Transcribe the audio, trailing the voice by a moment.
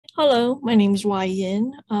Hello, my name is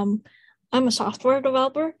Wai-Yin. I'm a software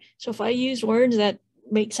developer, so if I use words that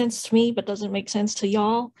make sense to me but doesn't make sense to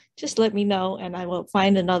y'all, just let me know and I will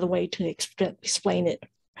find another way to explain it.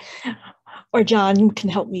 Or John, you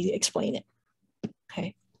can help me explain it.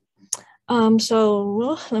 Okay.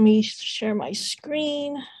 So let me share my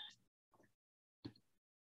screen.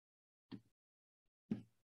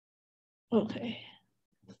 Okay.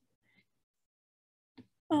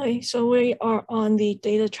 Okay, so we are on the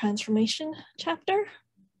data transformation chapter.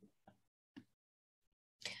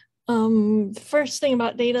 The first thing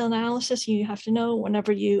about data analysis, you have to know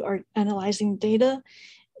whenever you are analyzing data,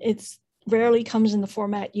 it rarely comes in the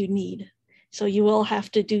format you need. So you will have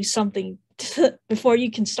to do something before you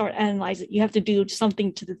can start analyzing it. You have to do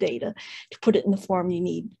something to the data to put it in the form you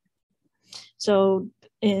need. So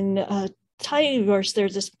in Tidyverse,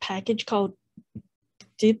 there's this package called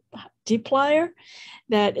dplyr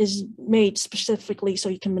that is made specifically so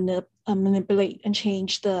you can manipulate and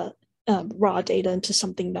change the raw data into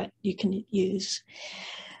something that you can use.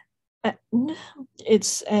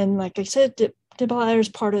 And like I said, dplyr is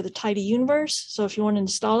part of the Tidy universe. So if you want to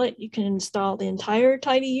install it, you can install the entire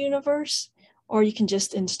Tidy universe, or you can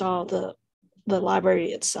just install the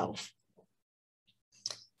library itself.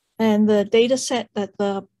 And the data set that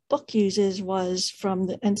the book uses was from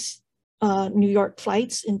the New York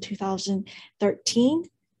flights in 2013.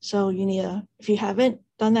 So you need if you haven't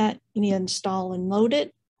done that, you need to install and load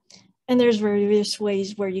it. And there's various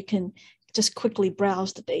ways where you can just quickly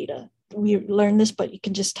browse the data. We learned this, but you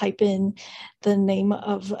can just type in the name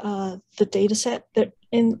of the data set. That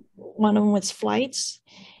in one of them was flights.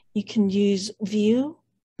 You can use view,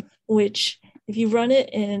 which if you run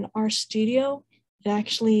it in RStudio, it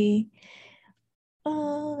actually,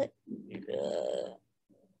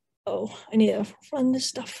 oh, I need to run this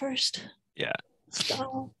stuff first. Yeah.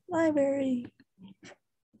 Install library.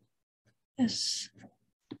 Yes.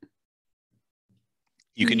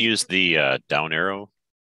 You can use the down arrow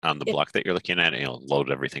on the block that you're looking at, and it'll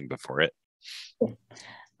load everything before it.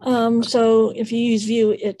 So if you use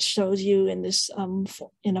view, it shows you in this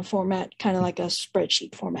in a format kind of like a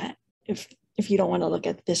spreadsheet format. If you don't want to look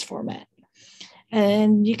at this format,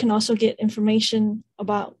 and you can also get information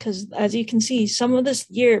about, because as you can see, some of this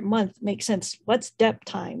year month makes sense. What's depth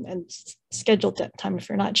time and scheduled depth time? If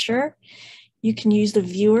you're not sure, you can use the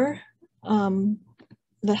viewer,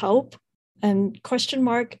 the help. And question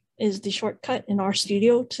mark is the shortcut in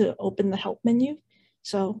RStudio to open the help menu.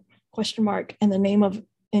 So question mark and the name of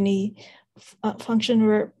any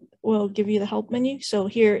function will give you the help menu. So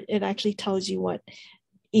here it actually tells you what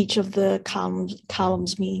each of the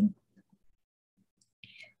columns mean.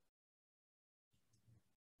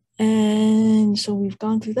 And so we've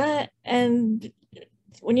gone through that. And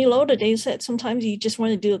when you load a data set, sometimes you just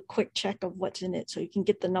want to do a quick check of what's in it so you can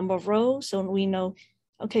get the number of rows. So we know,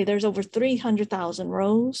 okay, there's over 300,000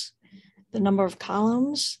 rows. The number of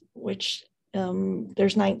columns, which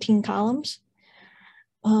there's 19 columns.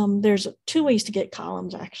 There's two ways to get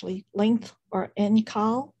columns actually, length or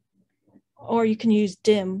ncol, or you can use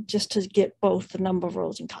dim just to get both the number of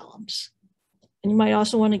rows and columns. And you might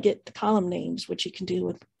also want to get the column names, which you can do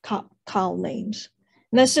with column names.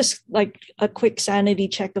 And that's just like a quick sanity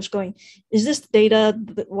check of going, is this data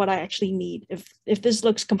what I actually need? If this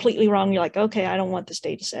looks completely wrong, you're like, okay, I don't want this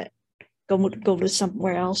data set. Go to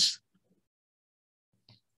somewhere else.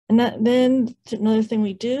 And then another thing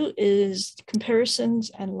we do is comparisons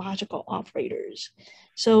and logical operators.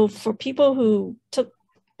 So for people who took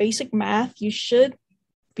basic math, you should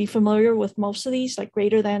be familiar with most of these, like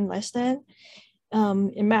greater than, less than.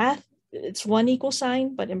 In math, it's one equal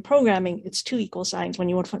sign, but in programming, it's two equal signs when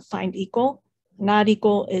you want to find equal. Not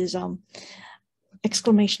equal is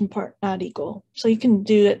exclamation part not equal. So you can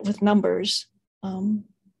do it with numbers,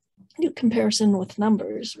 do comparison with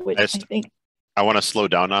numbers, which I think. I want to slow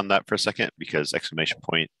down on that for a second because exclamation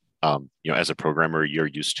point, as a programmer, you're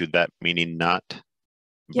used to that meaning not,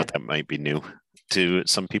 but that might be new to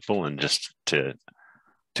some people, and just to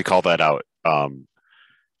call that out.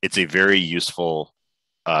 It's a very useful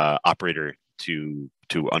operator to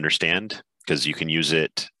understand, because you can use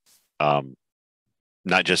it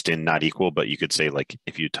not just in not equal, but you could say, like,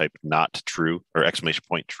 if you type not true or exclamation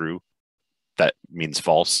point true, that means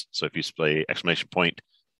false. So if you display exclamation point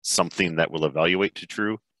something that will evaluate to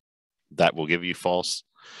true, that will give you false.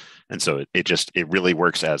 And so it really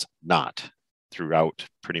works as not throughout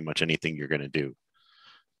pretty much anything you're going to do.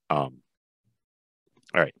 All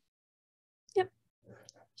right.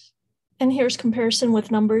 And here's comparison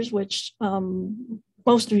with numbers, which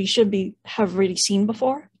most of you have already seen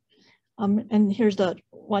before. And here's the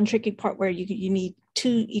one tricky part where you need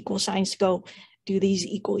two equal signs to go do these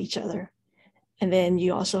equal each other? And then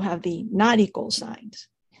you also have the not equal signs.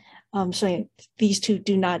 So these two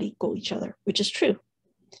do not equal each other, which is true.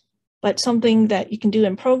 But something that you can do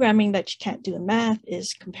in programming that you can't do in math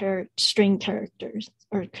is compare string characters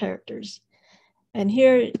or characters. And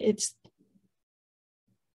here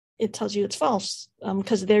it tells you it's false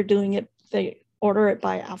because they're doing it, they order it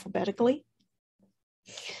by alphabetically.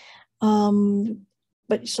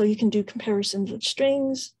 But so you can do comparisons with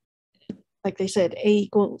strings. Like they said, A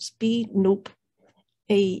equals B, nope.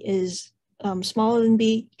 A is smaller than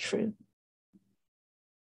B, true.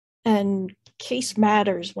 And case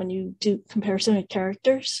matters when you do comparison of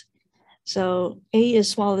characters. So A is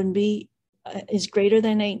smaller than B, is greater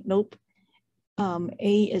than A, nope.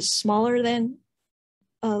 A is smaller than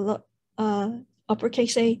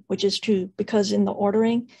uppercase A, which is true because in the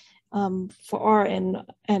ordering for R and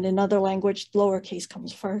in other language, lowercase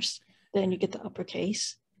comes first, then you get the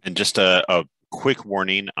uppercase. And just a quick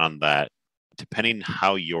warning on that, depending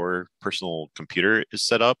how your personal computer is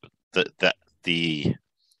set up, the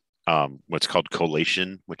what's called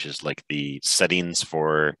collation, which is like the settings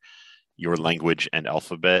for your language and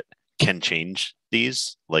alphabet, can change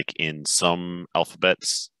these. Like in some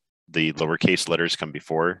alphabets, the lowercase letters come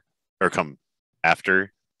before or come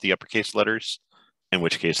after the uppercase letters, in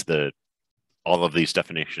which case all of these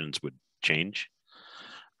definitions would change.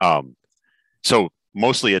 So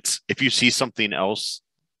mostly it's, if you see something else,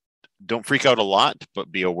 don't freak out a lot,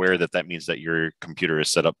 but be aware that that means that your computer is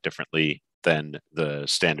set up differently than the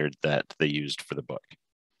standard that they used for the book.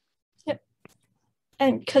 Yep.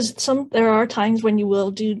 And because there are times when you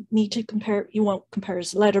will need to compare, you won't compare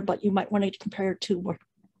as a letter, but you might want to compare two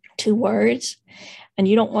words, and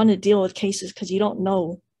you don't want to deal with cases because you don't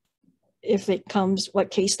know if it comes, what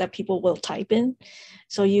case that people will type in.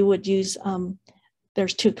 So you would use,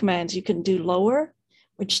 there's two commands. You can do lower,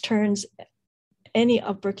 which turns any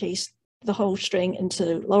uppercase, the whole string, into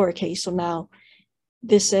lowercase. So now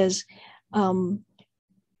this says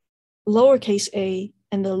lowercase a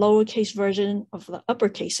and the lowercase version of the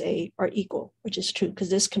uppercase a are equal, which is true because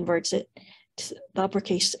this converts it to the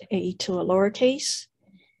uppercase a to a lowercase,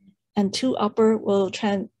 and to upper will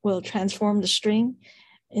transform the string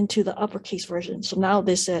into the uppercase version. So now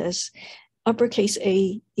this says uppercase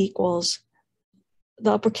a equals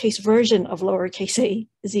the uppercase version of lowercase a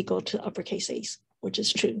is equal to uppercase a, which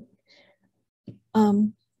is true.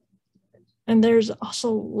 And there's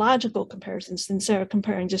also logical comparisons. Instead of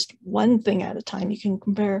comparing just one thing at a time, you can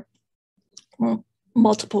compare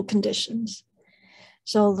multiple conditions.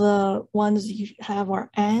 So the ones you have are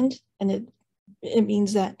and it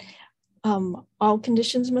means that all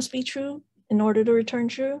conditions must be true in order to return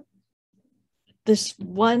true. This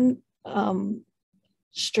one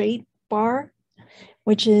straight bar,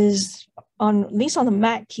 which is at least on the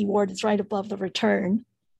Mac keyboard, it's right above the return.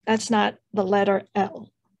 That's not the letter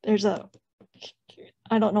L.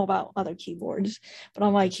 I don't know about other keyboards, but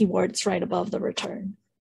on my keyboard, it's right above the return.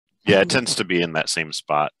 Yeah, it tends to be in that same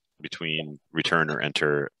spot between return or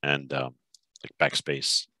enter and like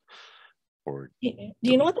backspace. Or do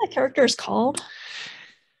you know what that character is called?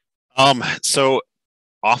 So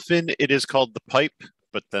often it is called the pipe,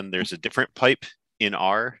 but then there's a different pipe in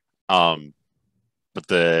R. But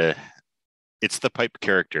it's the pipe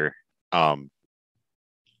character.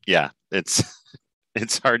 Yeah,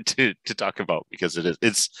 it's hard to talk about because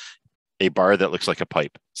it's a bar that looks like a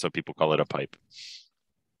pipe, so people call it a pipe.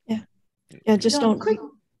 Yeah, just don't.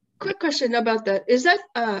 Quick question about that. Is that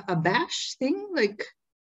a bash thing? Like,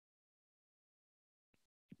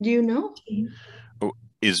 do you know?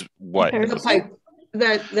 Is what the pipe,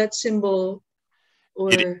 that symbol,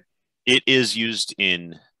 or it is used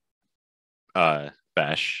in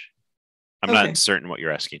bash. I'm not certain what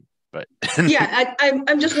you're asking, but yeah,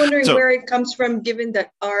 I'm just wondering where it comes from, given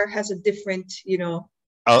that R has a different,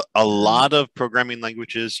 a lot of programming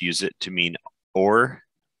languages use it to mean or,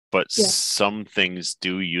 but some things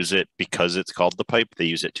do use it because it's called the pipe. They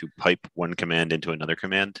use it to pipe one command into another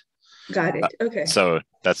command. Got it. Okay. So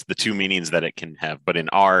that's the two meanings that it can have, but in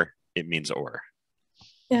R it means or.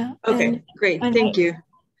 Yeah. Okay, great. Thank you.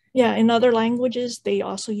 Yeah, in other languages, they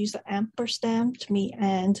also use the ampersand to mean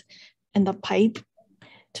and the pipe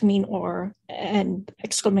to mean or, and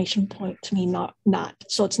exclamation point to mean not.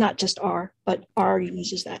 So it's not just R, but R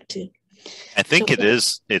uses that too. I think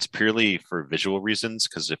it's purely for visual reasons,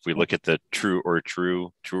 because if we look at the true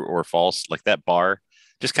or false, like that bar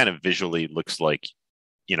just kind of visually looks like,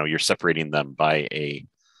 you're separating them by a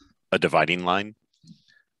dividing line.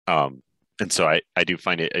 And so I do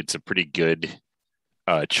find it's a pretty good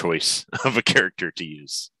choice of a character to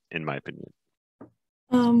use, in my opinion.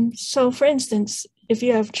 So for instance, if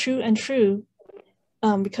you have true and true,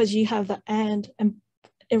 because you have the and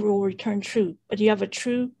it will return true, but you have a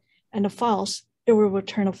true and a false, it will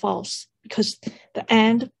return a false, because the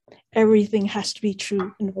and, everything has to be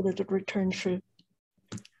true in order to return true.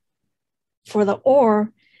 For the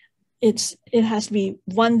or, it has to be,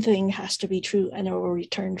 one thing has to be true and it will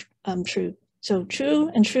return true. So true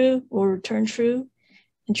and true will return true,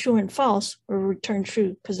 and true and false will return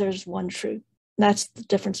true because there's one true. And that's the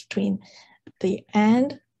difference between the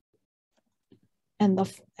and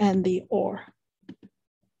the or.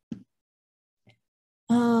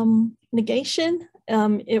 Negation,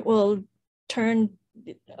 it will turn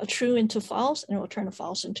a true into false, and it will turn a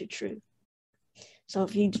false into true. So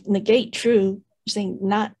if you negate true, you're saying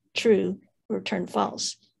not true, it will return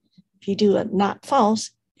false. If you do a not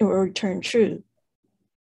false, it will return true.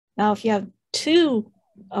 Now, if you have two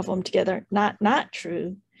of them together, not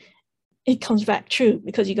true, it comes back true,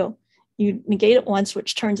 because you negate it once,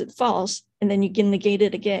 which turns it false, and then you can negate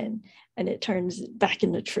it again, and it turns back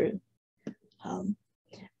into true.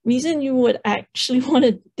 Reason you would actually want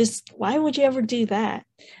to this, why would you ever do that?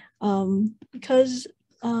 Because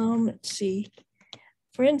let's see,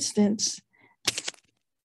 for instance, if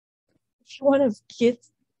you want to get,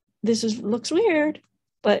 looks weird,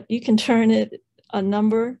 but you can turn it a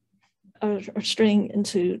number or string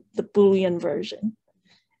into the Boolean version,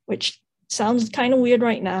 which sounds kind of weird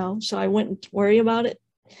right now, so I wouldn't worry about it.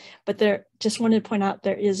 But just wanted to point out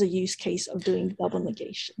there is a use case of doing double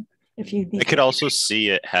negation. If you need, I could also see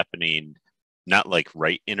it happening, not like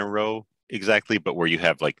right in a row exactly, but where you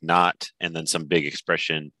have like not and then some big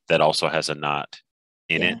expression that also has a not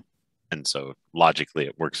in it, and so logically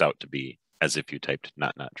it works out to be as if you typed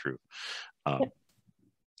not true.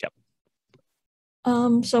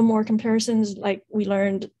 Some more comparisons, like we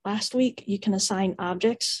learned last week, you can assign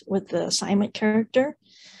objects with the assignment character.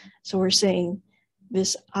 So we're saying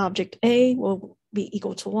this object A will be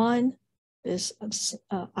equal to 1. This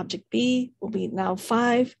object B will be now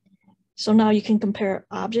 5. So now you can compare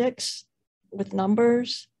objects with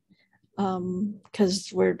numbers, because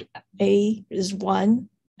where A is 1,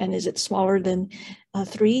 and is it smaller than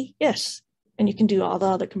 3? Yes. And you can do all the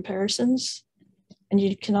other comparisons. And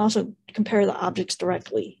you can also compare the objects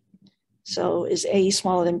directly. So is A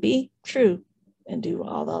smaller than B? True. And do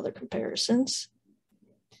all the other comparisons.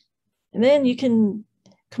 And then you can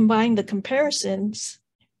combine the comparisons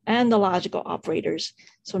and the logical operators.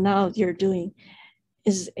 So now you're doing,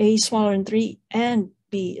 is A smaller than 3 and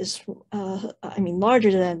B is,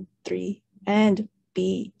 larger than 3, and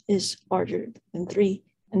B is larger than 3,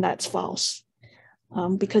 and that's false.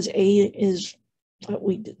 Because A is, what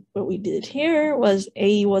we did here was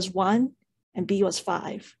A was 1 and B was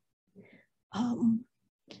 5.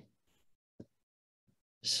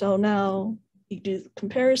 So now you do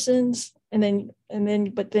comparisons, but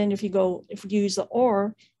then if you use the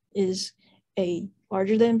or, is A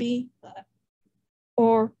larger than B,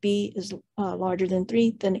 or B is larger than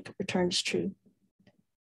 3, then it returns true.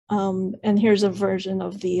 And here's a version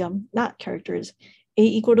of the not characters. A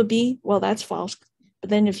equal to B, well, that's false. But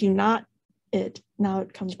then if you not it, now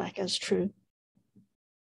it comes back as true.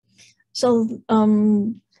 So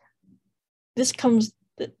this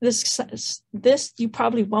you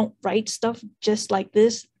probably won't write stuff just like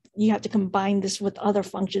this. You have to combine this with other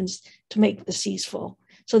functions to make this useful.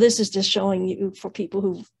 So this is just showing you, for people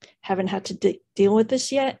who haven't had to deal with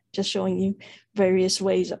this yet, just showing you various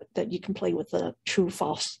ways that you can play with the true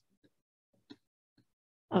false.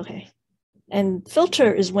 Okay. And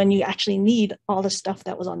filter is when you actually need all the stuff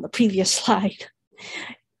that was on the previous slide.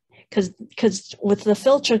 Because with the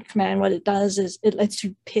filter command, what it does is it lets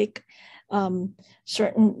you pick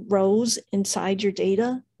certain rows inside your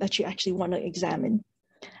data that you actually want to examine.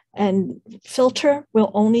 And filter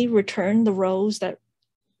will only return the rows that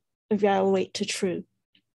evaluate to true.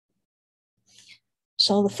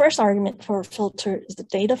 So the first argument for filter is the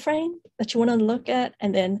data frame that you want to look at,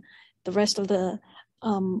 and then the rest of the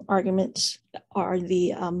arguments are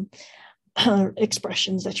the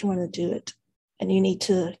expressions that you want to do it. And you need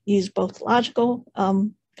to use both logical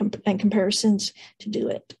and comparisons to do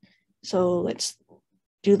it. So let's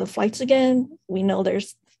do the flights again. We know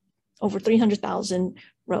there's over 300,000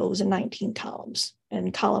 rows and 19 columns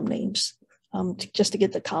and column names, just to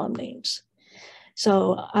get the column names.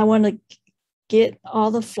 So I want to get all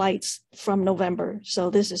the flights from November. So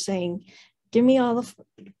this is saying, give me all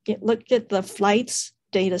look at the flights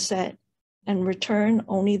data set and return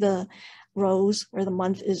only the rows where the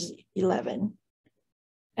month is 11.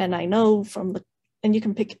 And I know and you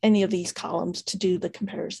can pick any of these columns to do the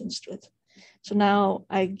comparisons with. So now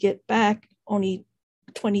I get back only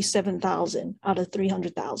 27,000 out of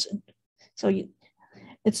 300,000. So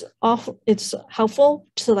It's helpful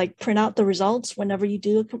to like print out the results whenever you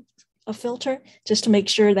do a filter, just to make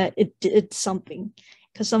sure that it did something.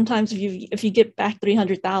 Because sometimes if you get back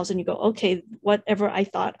 300,000, you go, okay, whatever I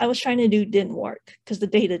thought I was trying to do didn't work because the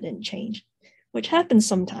data didn't change, which happens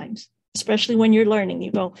sometimes, especially when you're learning.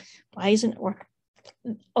 You go, why isn't it working?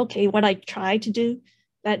 Okay, what I tried to do,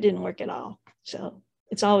 that didn't work at all. So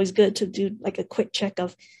it's always good to do like a quick check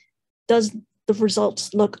of, does the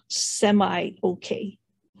results look semi-okay?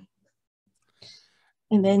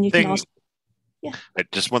 And then you can also, yeah.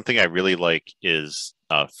 Just one thing I really like is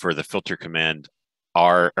for the filter command,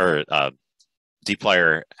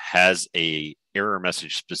 dplyr has a error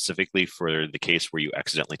message specifically for the case where you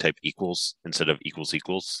accidentally type equals instead of equals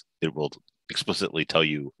equals. It will explicitly tell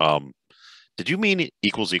you, did you mean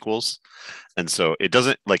equals equals? And so it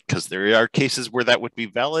doesn't like, because there are cases where that would be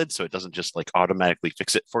valid, so it doesn't just like automatically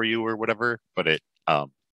fix it for you or whatever, but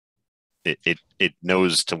it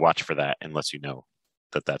knows to watch for that and lets you know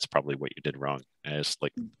that that's probably what you did wrong. I just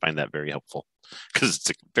like find that very helpful because it's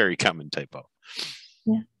a very common typo.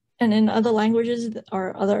 Yeah. And in other languages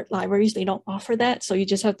or other libraries, they don't offer that. So you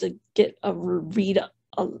just have to read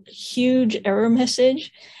a huge error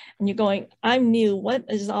message and you're going, I'm new. What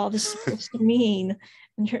is all this supposed to mean?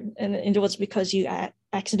 And it was because you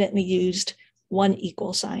accidentally used one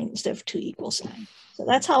equal sign instead of two equal signs. So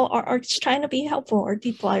that's how Art's trying to be helpful, or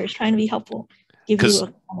dplyr is trying to be helpful, give you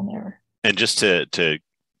a common error. And just to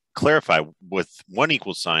clarify, with one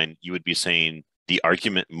equal sign, you would be saying the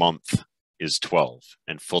argument month is 12,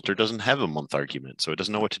 and filter doesn't have a month argument, so it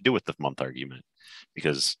doesn't know what to do with the month argument,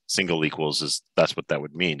 because single equals that's what that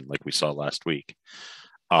would mean, like we saw last week.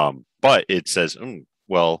 But it says,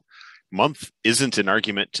 well, month isn't an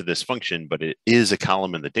argument to this function, but it is a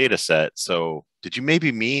column in the data set. So did you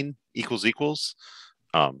maybe mean equals equals?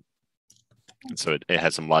 And so it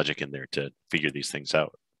has some logic in there to figure these things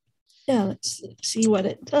out. Yeah, let's see what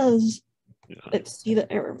it does. Yeah. Let's see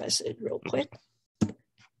the error message real quick.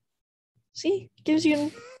 See, it gives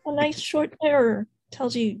you a nice short error.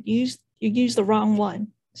 Tells you you use the wrong one.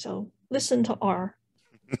 So listen to R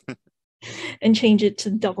and change it to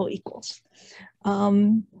double equals.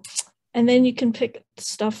 And then you can pick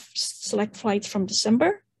select flights from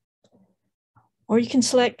December, or you can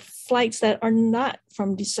select flights that are not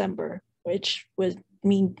from December, which would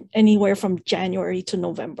mean anywhere from January to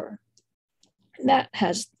November. And that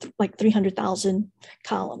has like 300,000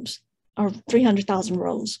 columns or 300,000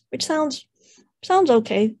 rows, which sounds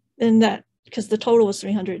okay. And that, because the total was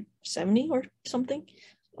 370 or something,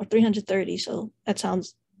 or 330. So that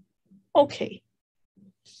sounds okay.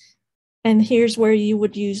 And here's where you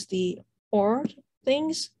would use the OR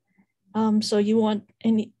things. So you want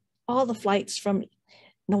all the flights from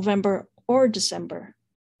November or December.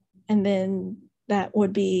 And then that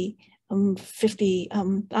would be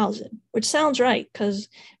 50,000, which sounds right, because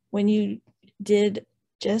when you did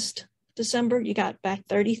just December, you got back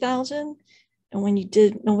 30,000. And when you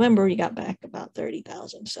did November, you got back about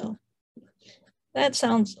 30,000. So that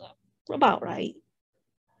sounds about right.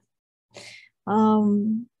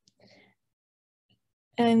 And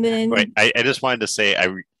then right. I just wanted to say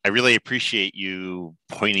I really appreciate you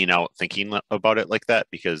pointing out thinking about it like that,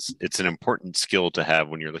 because it's an important skill to have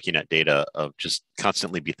when you're looking at data, of just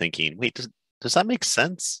constantly be thinking, wait, does that make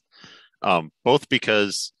sense? Both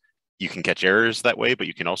because you can catch errors that way, but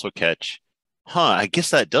you can also catch, I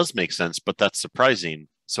guess that does make sense, but that's surprising.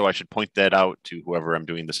 So I should point that out to whoever I'm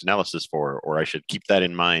doing this analysis for, or I should keep that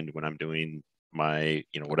in mind when I'm doing my,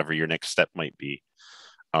 whatever your next step might be.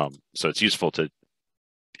 So it's useful to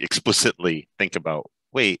explicitly think about,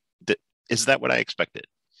 wait, is that what I expected?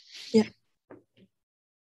 Yeah.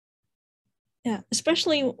 Yeah,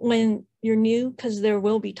 especially when you're new, because there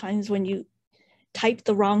will be times when you type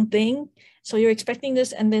the wrong thing. So you're expecting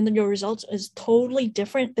this, and then your results is totally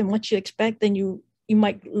different than what you expect. Then you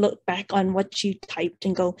might look back on what you typed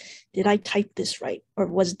and go, did I type this right? Or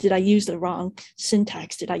did I use the wrong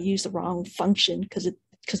syntax? Did I use the wrong function? Because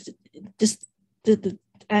the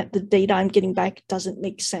data I'm getting back doesn't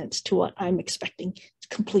make sense to what I'm expecting. It's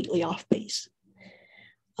completely off base.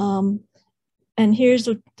 And here's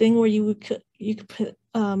the thing where you could put,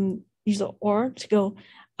 use the OR to go,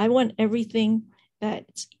 I want everything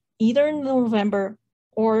that's either in November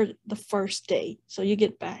or the first day. So you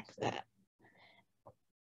get back that.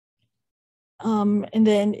 And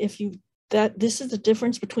then this is the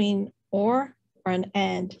difference between or an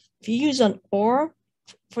and. If you use an or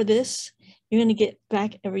for this, you're going to get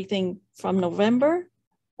back everything from November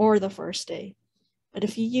or the first day. But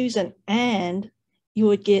if you use an and, you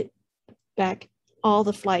would get back all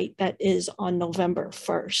the flight that is on November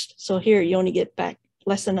 1st. So here you only get back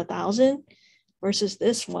less than 1,000. versus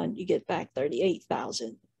this one, you get back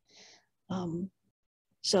 38,000.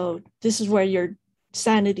 So this is where your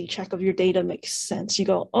sanity check of your data makes sense. You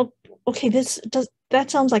go, oh, okay,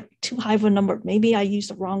 that sounds like too high of a number. Maybe I used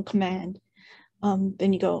the wrong command.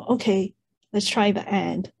 Then you go, okay, let's try the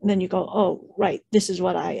and then you go, oh, right, this is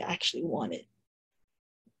what I actually wanted.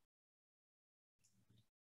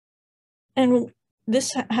 And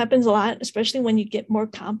this happens a lot, especially when you get more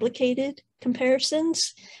complicated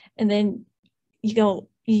comparisons. And then you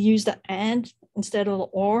use the and instead of the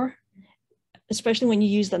or, especially when you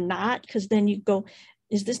use the not, because then you go,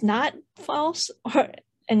 is this not false?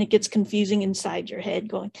 And it gets confusing inside your head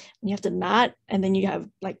going, you have to not, and then you have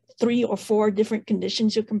like 3 or 4 different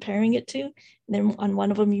conditions you're comparing it to. And then on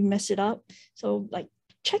one of them, you mess it up. So like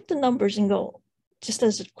check the numbers and go, just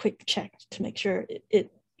as a quick check to make sure it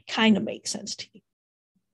kind of makes sense to you.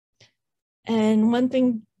 And one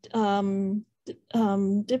thing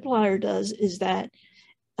dplyr does is that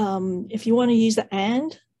if you want to use the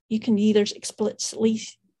and, you can either explicitly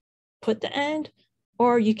put the and,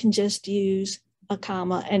 or you can just use a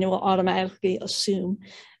comma and it will automatically assume.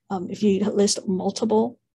 If you list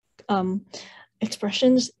multiple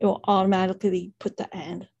expressions, it will automatically put the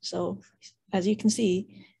and. So as you can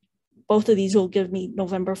see, both of these will give me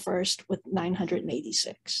November 1st with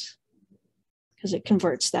 986 because it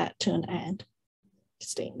converts that to an and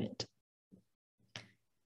statement.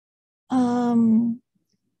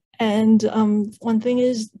 One thing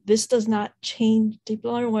is this does not change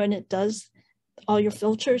dplyr when it does all your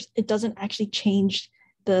filters. It doesn't actually change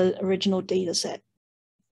the original data set.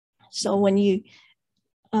 So when you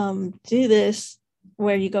do this,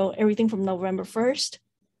 where you go everything from November 1st,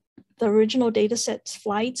 the original data set's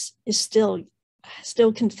flights is still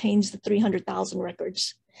contains the 300,000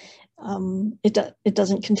 records. It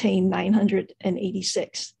doesn't contain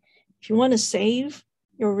 986. If you want to save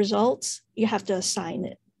your results, you have to assign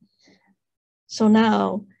it. So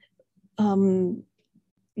now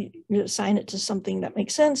you assign it to something that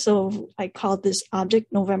makes sense. So I called this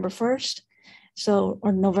object November 1st,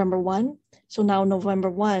 or November 1. So now November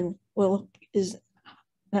 1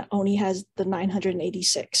 only has the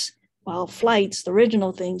 986, while flights, the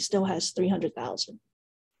original thing, still has 300,000.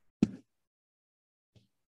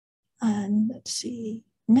 And let's see,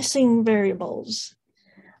 missing variables.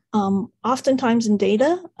 Oftentimes in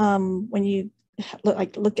data, when you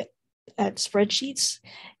look at spreadsheets,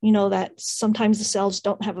 you know that sometimes the cells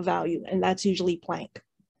don't have a value, and that's usually blank.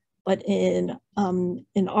 But in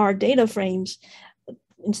our data frames,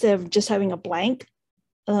 instead of just having a blank,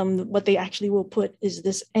 what they actually will put is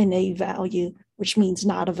this NA value, which means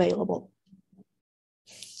not available.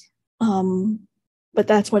 But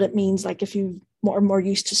that's what it means. Like if you are more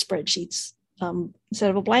used to spreadsheets, instead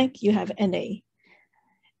of a blank, you have NA.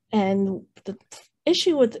 And the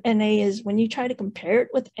issue with NA is when you try to compare it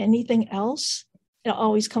with anything else, it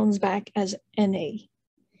always comes back as NA.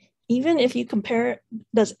 Even if you compare,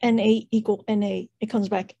 does NA equal NA, it comes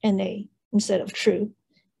back NA instead of true.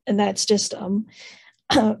 And that's just,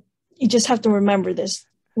 you just have to remember this.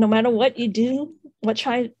 No matter what you do,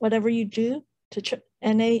 whatever you do to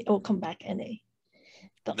NA, it will come back NA.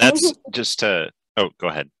 That's just to, oh, go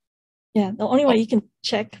ahead. Yeah, the only way you can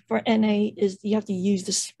check for NA is you have to use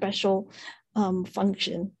the special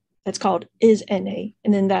function that's called isNA,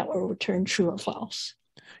 and then that will return true or false.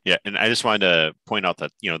 Yeah, and I just wanted to point out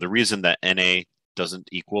that, the reason that NA doesn't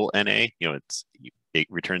equal NA, it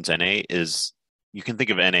returns NA is, you can think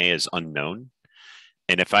of NA as unknown.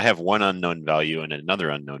 And if I have one unknown value and another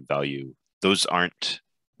unknown value,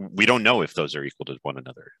 we don't know if those are equal to one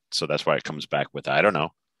another. So that's why it comes back with, I don't know,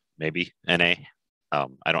 maybe NA.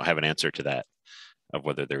 I don't have an answer to that of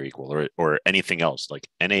whether they're equal or anything else. Like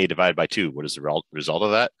NA divided by 2, what is the result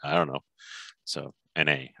of that? I don't know. So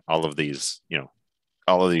NA, all of these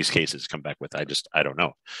cases come back with, I don't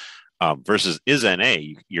know. Versus is NA,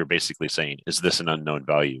 you're basically saying, is this an unknown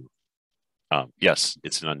value? Yes,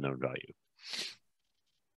 it's an unknown value.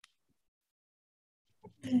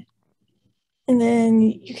 Okay. And then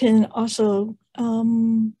you can also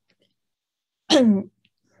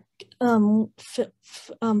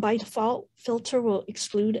by default, filter will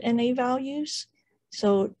exclude NA values.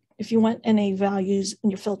 So if you want NA values in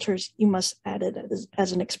your filters, you must add it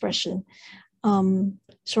as an expression.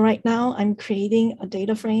 So right now I'm creating a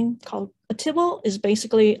data frame called a tibble, is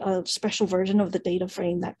basically a special version of the data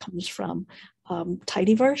frame that comes from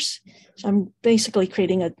tidyverse. So I'm basically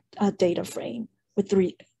creating a data frame with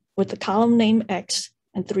the column name X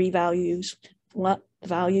and 3 values. The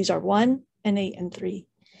values are 1, NA, and 3.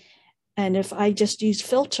 And if I just use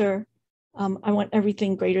filter, I want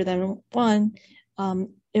everything greater than 1,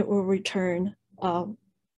 it will return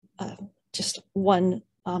just one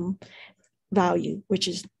value, which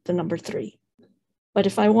is the number 3. But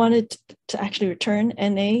if I wanted to actually return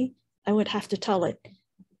NA, I would have to tell it,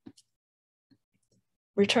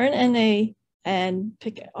 return NA and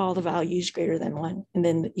pick all the values greater than 1, and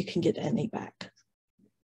then you can get NA back.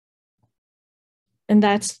 And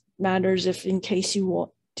that matters if, in case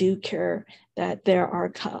you do care that there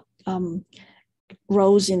are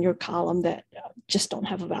rows in your column that just don't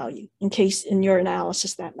have a value, in case in your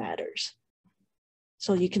analysis that matters.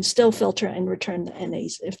 So you can still filter and return the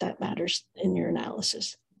NAs if that matters in your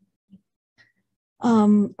analysis.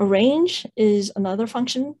 Arrange is another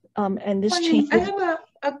function, and this changes. I have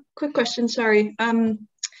a quick question, sorry.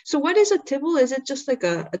 So what is a tibble? Is it just like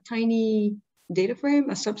a tiny data frame,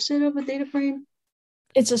 a subset of a data frame?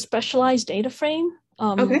 It's a specialized data frame.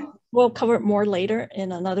 Okay. We'll cover it more later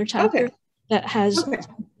in another chapter. Okay. That has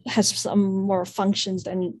some more functions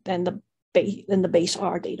than the base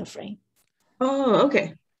R data frame. Oh,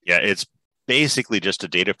 okay. Yeah, it's basically just a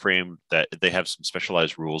data frame that they have some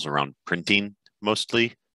specialized rules around printing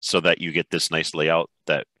mostly, so that you get this nice layout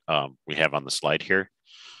that we have on the slide here.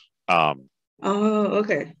 Oh,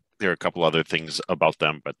 okay. There are a couple other things about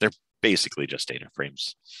them, but they're basically just data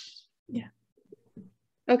frames. Yeah.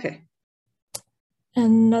 Okay.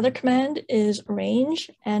 Another command is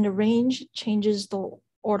arrange, and arrange changes the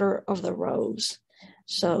order of the rows.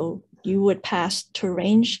 So you would pass to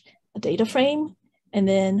arrange a data frame, and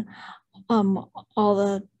then all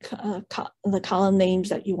the column names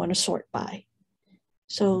that you want to sort by.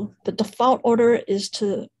 So the default order is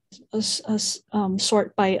to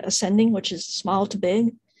sort by ascending, which is small to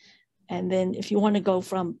big. And then if you want to go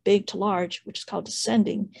from big to large, which is called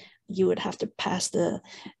descending, you would have to pass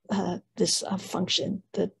this function,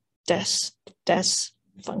 the des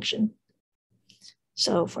function.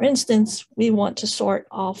 So for instance, we want to sort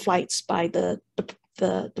all flights by the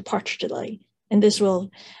departure delay. And this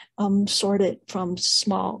will sort it from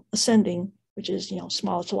small ascending, which is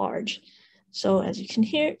small to large. So as you can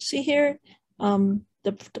see here,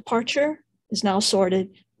 the departure is now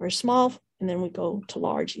sorted for small, and then we go to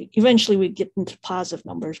large. Eventually we get into positive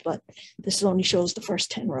numbers, but this only shows the first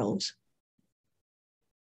 10 rows.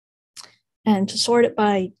 And to sort it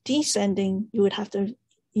by descending, you would have to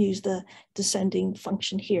use the descending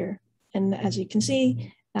function here. And as you can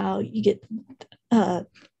see, now you get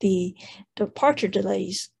the departure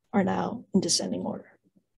delays are now in descending order.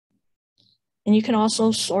 And you can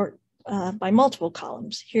also sort by multiple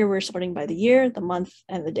columns. Here we're sorting by the year, the month,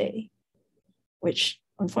 and the day, which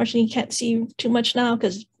unfortunately you can't see too much now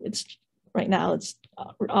because right now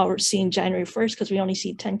we're seeing January 1st because we only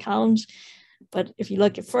see 10 columns. But if you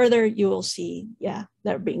look at further, you will see, yeah,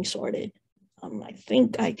 they're being sorted. I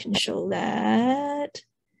think I can show that.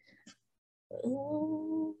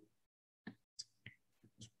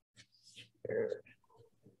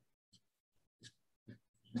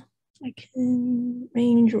 I can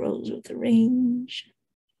range rows with the range.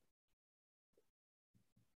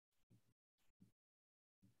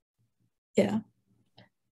 Yeah.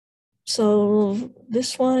 So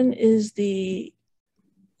this one is the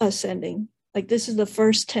ascending. Like this is the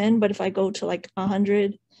first 10, but if I go to like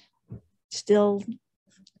 100, still,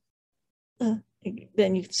 then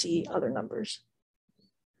you can see other numbers.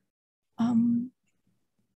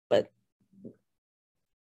 But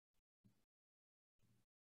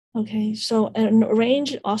okay, so an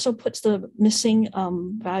arrange also puts the missing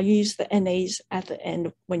values, the NAs, at the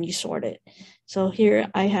end when you sort it. So here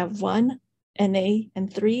I have 1, NA,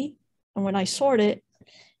 and 3, and when I sort it,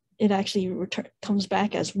 it actually comes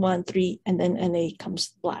back as 1, 3, and then NA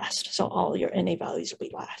comes last. So all your NA values will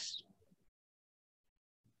be last.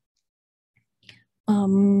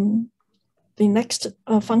 The next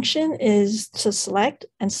function is to select,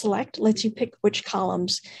 and select lets you pick which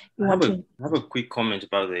columns you want to. I have a quick comment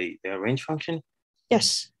about the arrange function.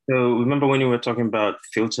 Yes. So remember when you were talking about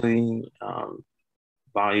filtering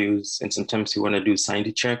values, and sometimes you want to do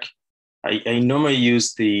sanity check. I normally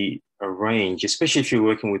use the arrange, especially if you're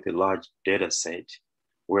working with a large data set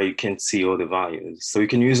where you can see all the values. So you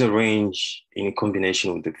can use arrange in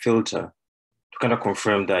combination with the filter to kind of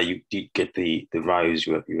confirm that you did get the values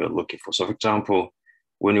you are looking for. So for example,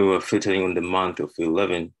 when you were filtering on the month of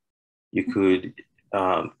 11, you could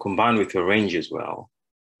combine with your range as well.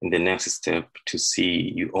 In the next step, to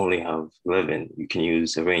see you only have 11, you can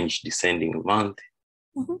use arrange descending month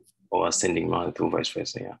or ascending month or vice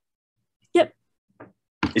versa. Yeah. Yep.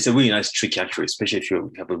 It's a really nice trick, actually, especially if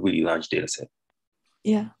you have a really large data set.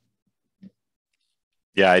 Yeah.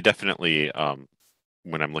 Yeah, I definitely,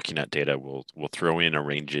 when I'm looking at data, we'll throw in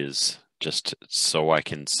arranges just so I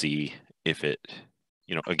can see if it,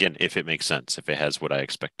 again, if it makes sense, if it has what I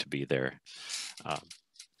expect to be there.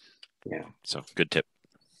 Yeah. So good tip.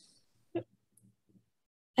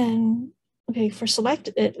 And okay, for select,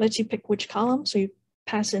 it lets you pick which column. So you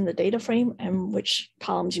pass in the data frame and which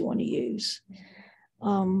columns you want to use.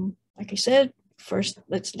 Like I said, first,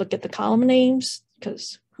 let's look at the column names,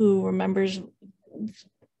 because who remembers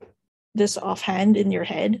this offhand in your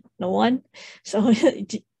head? No one. So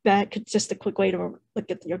that's just a quick way to look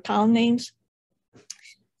at your column names.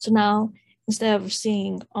 So now, instead of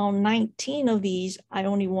seeing all 19 of these, I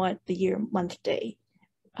only want the year, month, day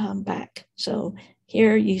back. So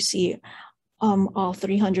here you see all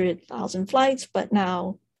 300,000 flights, but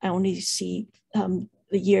now I only see the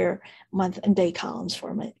year, month, and day columns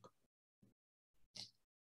from it.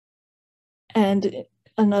 And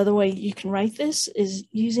another way you can write this is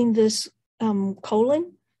using this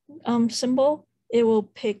colon symbol. It will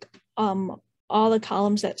pick all the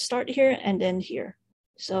columns that start here and end here.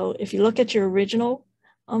 So if you look at your original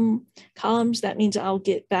columns, that means I'll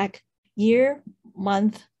get back year,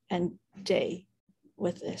 month, and day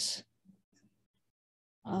with this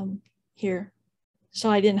here.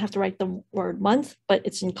 So I didn't have to write the word month, but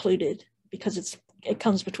it's included because it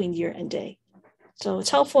comes between year and day. So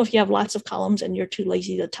it's helpful if you have lots of columns and you're too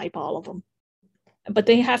lazy to type all of them. But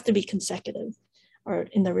they have to be consecutive or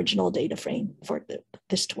in the original data frame for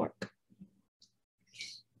this to work.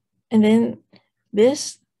 And then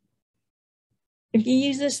this, if you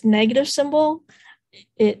use this negative symbol,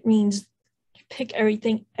 it means pick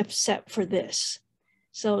everything except for this.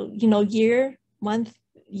 So, year, month,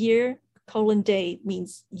 year, colon, day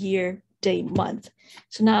means year, day, month.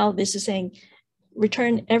 So now this is saying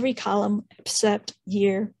return every column except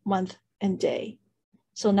year, month, and day.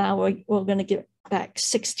 So now we're going to get back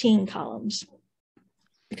 16 columns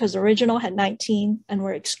because the original had 19 and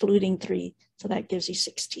we're excluding 3. So that gives you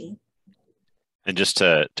 16. And just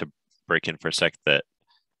to break in for a sec, that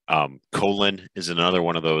colon is another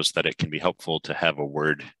one of those that it can be helpful to have a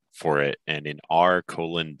word for it. And in R,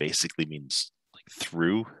 colon basically means like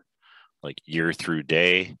through, like year through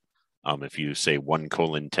day. If you say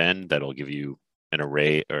 1:10, that'll give you an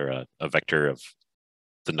array or a vector of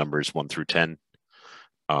the numbers 1 through 10,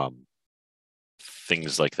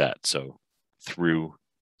 things like that. So through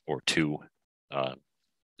or to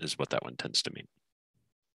is what that one tends to mean.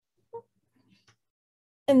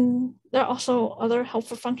 And there are also other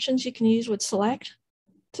helpful functions you can use with select.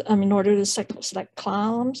 In order to select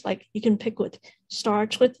columns, like you can pick with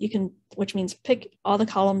starts with, which means pick all the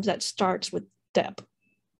columns that starts with dep.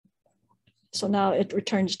 So now it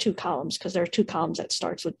returns 2 columns because there are 2 columns that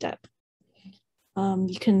starts with dep.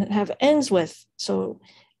 You can have ends with. So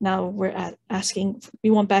now we're asking, we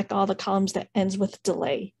want back all the columns that ends with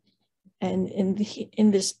delay. And in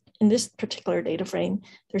this particular data frame,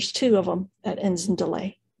 there's 2 of them that ends in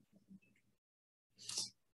delay.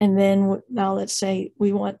 And then now let's say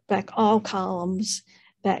we want back all columns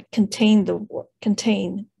that contain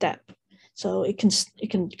dep. So it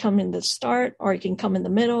can come in the start, or it can come in the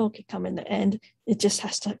middle, it can come in the end. It just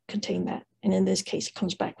has to contain that. And in this case, it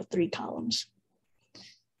comes back with 3 columns.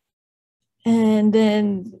 And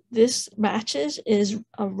then this matches is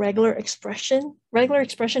a regular expression. Regular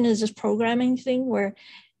expression is this programming thing where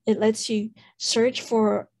it lets you search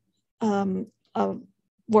for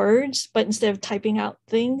words, but instead of typing out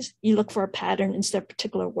things, you look for a pattern instead of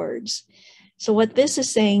particular words. So what this is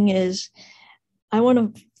saying is, I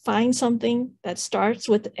want to find something that starts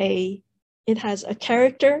with A. It has a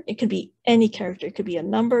character. It could be any character. It could be a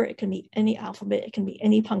number. It can be any alphabet. It can be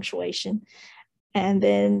any punctuation. And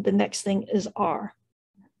then the next thing is R.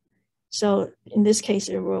 So in this case,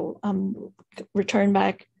 it will return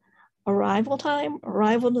back arrival time,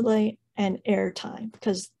 arrival delay, and air time,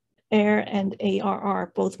 because air and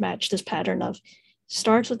ARR both match this pattern of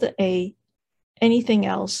starts with the A, anything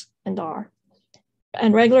else, and R.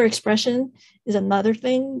 And regular expression is another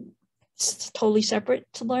thing. It's totally separate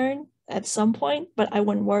to learn at some point, but I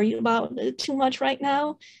wouldn't worry about it too much right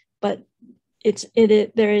now. But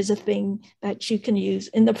there is a thing that you can use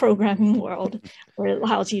in the programming world where it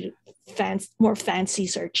allows you to more fancy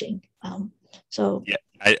searching. So yeah,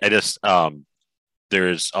 I just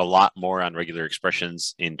there's a lot more on regular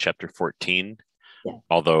expressions in chapter 14, yeah.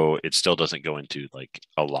 Although it still doesn't go into like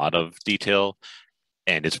a lot of detail.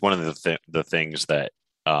 And it's one of the things that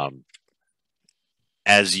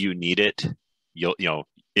as you need it,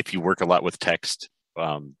 if you work a lot with text,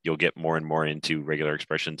 you'll get more and more into regular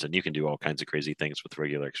expressions, and you can do all kinds of crazy things with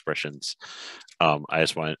regular expressions.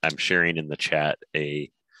 I'm sharing in the chat a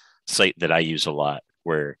site that I use a lot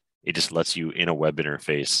where it just lets you in a web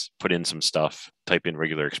interface, put in some stuff, type in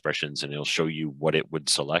regular expressions, and it'll show you what it would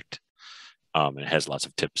select. It has lots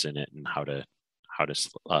of tips in it and how to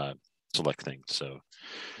select things. So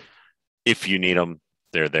if you need them,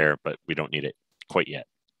 they're there, but we don't need it quite yet.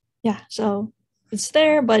 Yeah, so it's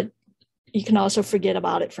there, but you can also forget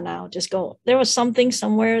about it for now. Just go, there was something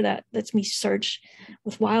somewhere that lets me search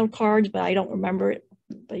with wildcards, but I don't remember it.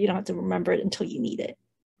 But you don't have to remember it until you need it.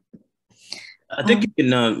 I think you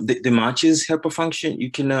can, the matches helper function,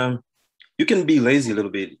 you can be lazy a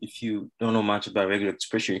little bit if you don't know much about regular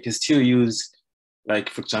expression. You can still use, like,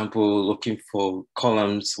 for example, looking for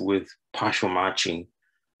columns with partial matching.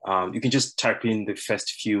 You can just type in the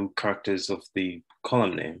first few characters of the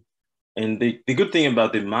column name. And the good thing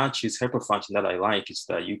about the matches helper function that I like is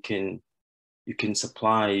that you can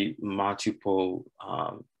supply multiple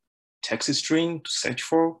text string to search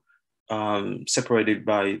for, separated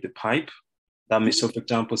by the pipe. That means, so for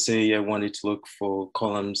example, say I wanted to look for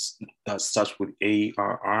columns that starts with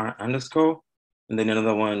ARR underscore, and then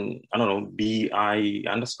another one, I don't know, BI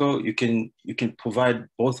underscore. You can provide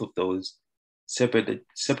both of those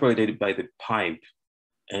separated by the pipe,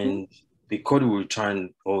 and the code will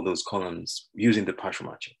return all those columns using the partial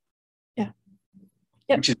matching. Yeah.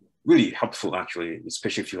 Yep. Which is really helpful, actually,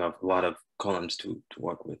 especially if you have a lot of columns to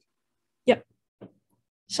work with. Yep.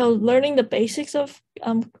 So learning the basics of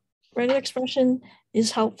regular expression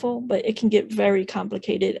is helpful, but it can get very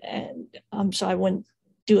complicated, and so I wouldn't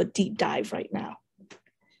do a deep dive right now.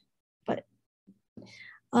 But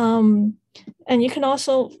and you can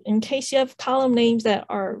also, in case you have column names that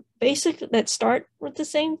are basic, that start with the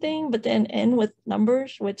same thing, but then end with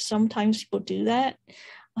numbers, which sometimes people do that,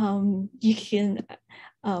 you can,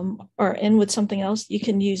 or end with something else, you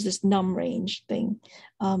can use this num range thing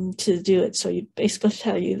to do it. So you basically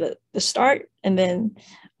tell you the start and then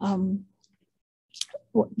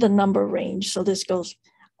the number range. So this goes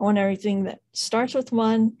on everything that starts with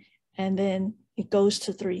 1 and then it goes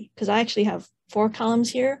to 3, because I actually have 4 columns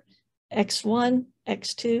here, X1,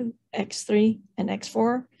 X2, X3, and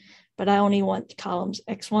X4, but I only want columns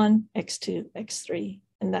X1, X2, X3,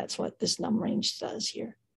 and that's what this num range does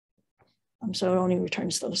here. So it only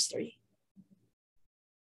returns those 3.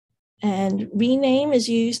 And rename is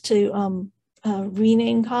used to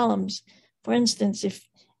rename columns. For instance, if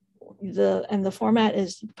the format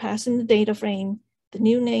is passing the data frame, the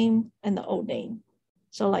new name, and the old name.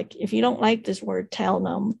 So like if you don't like this word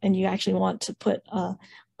talnum and you actually want to put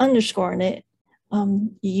underscore in it,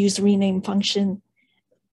 you use the rename function.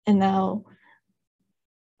 And now,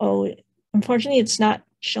 unfortunately it's not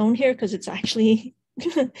shown here because it's actually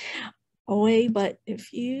OA, but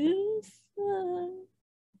if you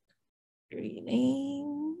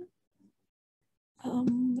rename,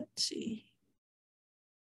 let's see,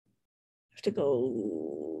 I have to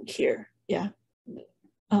go here, yeah.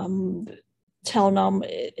 Telnum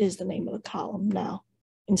is the name of the column now,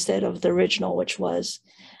 instead of the original, which was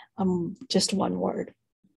just one word.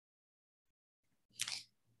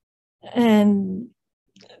 And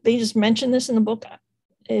they just mentioned this in the book.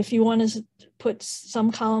 If you want to put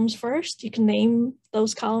some columns first, you can name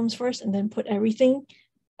those columns first and then put everything,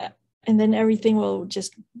 and then everything will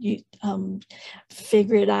just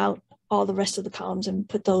figure it out, all the rest of the columns, and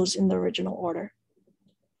put those in the original order,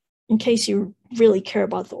 in case you really care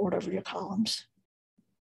about the order of your columns.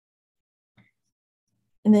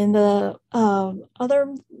 And then the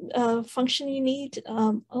other function you need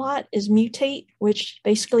a lot is mutate, which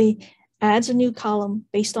basically adds a new column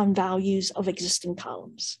based on values of existing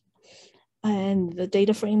columns. And the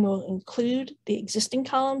data frame will include the existing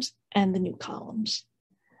columns and the new columns.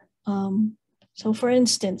 So for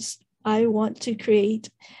instance, I want to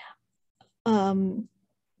create,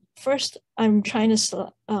 first I'm trying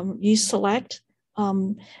to use select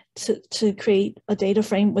to create a data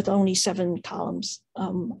frame with only 7 columns.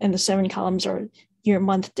 And the 7 columns are year,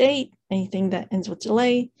 month, date, anything that ends with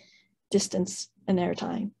delay, distance, and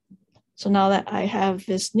airtime. So now that I have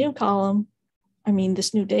this new column,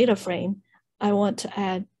 this new data frame, I want to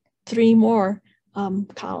add 3 more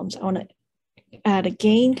columns. I want to add a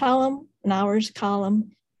gain column, an hours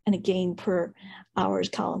column, and a gain per hours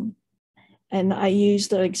column. And I use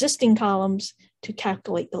the existing columns to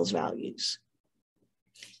calculate those values.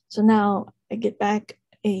 So now I get back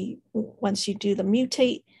once you do the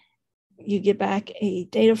mutate, you get back a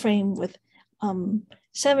data frame with 10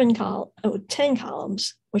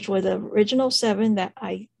 columns, which were the original 7 that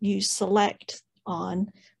I used select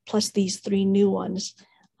on, plus these 3 new ones,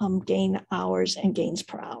 gain hours and gains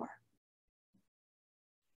per hour.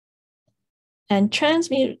 And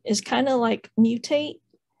transmute is kind of like mutate,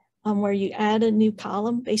 where you add a new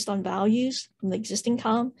column based on values from the existing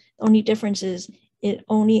column. The only difference is it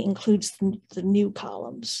only includes the new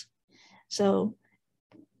columns. So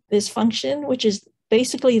this function, which is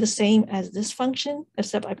basically the same as this function,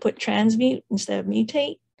 except I put transmute instead of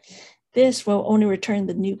mutate. This will only return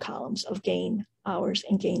the new columns of gain hours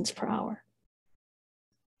and gains per hour.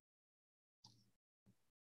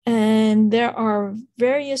 And there are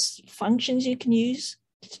various functions you can use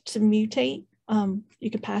to mutate.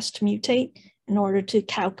 You can pass to mutate in order to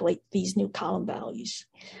calculate these new column values.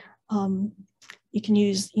 You can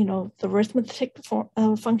use, the arithmetic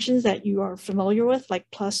functions that you are familiar with, like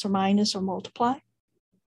plus or minus or multiply.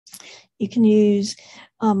 You can use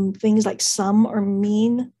things like sum or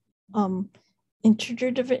mean,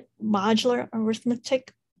 integer modular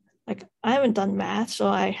arithmetic. Like I haven't done math, so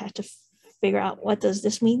I had to figure out what does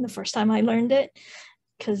this mean the first time I learned it.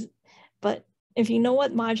 But if you know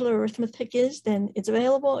what modular arithmetic is, then it's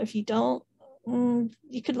available. If you don't,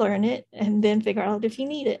 you could learn it and then figure out if you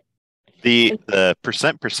need it. The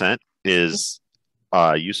percent is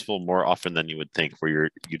useful more often than you would think, where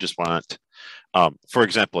you just want, for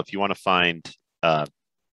example, if you want to find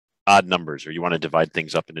odd numbers, or you want to divide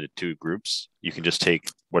things up into two groups, you can just take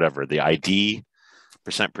whatever the ID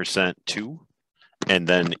 %2, and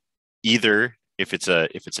then either if it's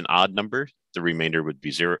an odd number, the remainder would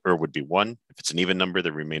be 0 or would be 1. If it's an even number,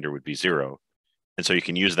 the remainder would be 0. And so you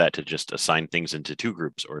can use that to just assign things into two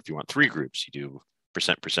groups, or if you want three groups, you do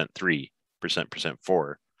 %3,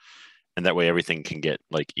 %4, and that way everything can get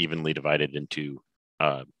like evenly divided into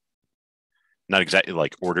not exactly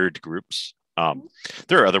like ordered groups.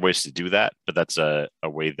 There are other ways to do that, but that's a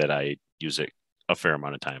way that I use it a fair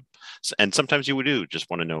amount of time. And sometimes you would just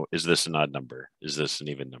want to know, is this an odd number? Is this an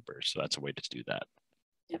even number? So that's a way to do that.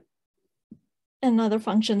 Yep. And other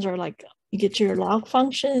functions are like, you get your log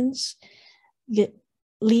functions, you get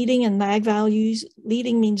leading and lag values.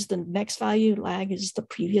 Leading means the next value, lag is the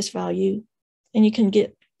previous value. And you can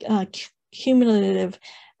get cumulative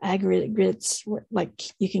aggregates, like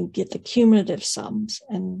you can get the cumulative sums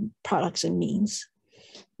and products and means.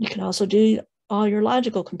 You can also do all your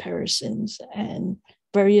logical comparisons and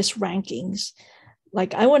various rankings.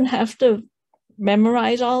 Like I wouldn't have to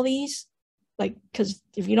memorize all these, like, because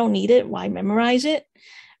if you don't need it, why memorize it?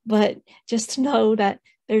 But just to know that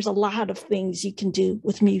there's a lot of things you can do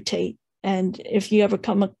with mutate. And if you ever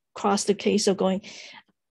come across the case of going,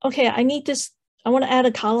 okay, I need this, I want to add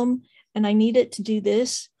a column and I need it to do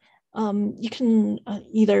this, you can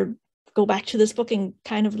either go back to this book and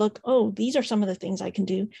kind of look, oh, these are some of the things I can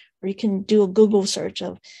do, or you can do a Google search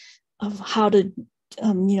of how to,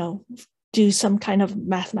 do some kind of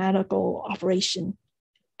mathematical operation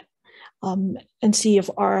and see if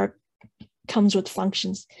R comes with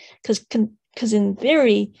functions. Because in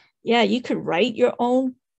theory, yeah, you could write your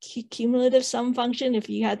own cumulative sum function if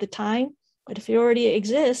you had the time, but if it already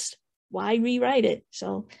exists, why rewrite it?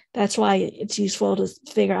 So that's why it's useful to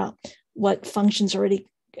figure out what functions already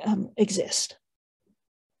exist.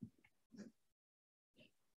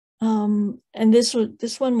 And this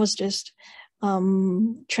one was just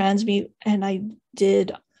transmute, and I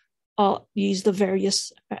did use the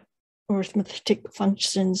various arithmetic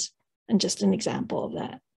functions, and just an example of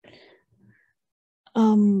that.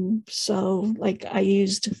 So like I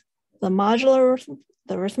used the modular,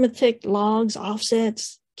 the arithmetic, logs,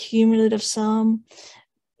 offsets, cumulative sum,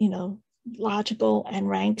 logical and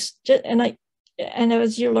ranks. And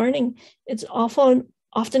as you're learning, it's often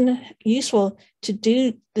useful to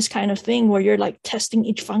do this kind of thing where you're like testing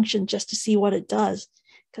each function just to see what it does.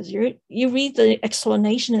 Because you read the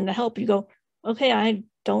explanation in the help, you go, okay,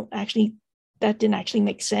 that didn't actually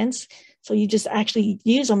make sense. So you just actually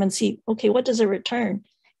use them and see, okay, what does it return?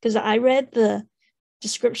 Because I read the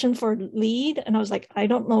description for lead and I was like, I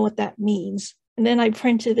don't know what that means. And then I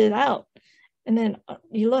printed it out. And then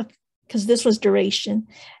you look, because this was duration.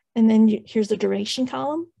 And then here's the duration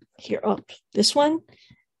column, here up this one.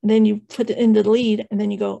 And then you put it in the lead and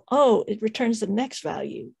then you go, oh, it returns the next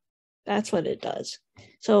value. That's what it does.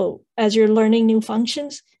 So as you're learning new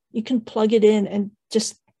functions, you can plug it in and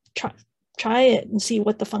just try it and see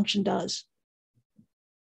what the function does.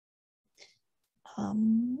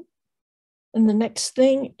 And the next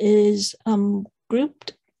thing is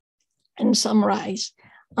grouped and summarize.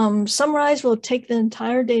 Summarize will take the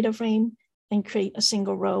entire data frame and create a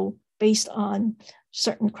single row based on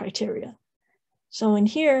certain criteria. So in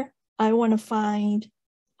here, I want to find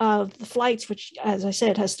the flights, which, as I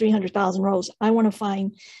said, has 300,000 rows. I want to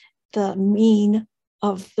find the mean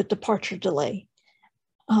of the departure delay.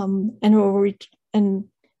 And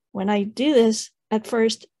when I do this, at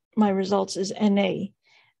first, my results is NA.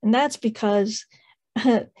 And that's because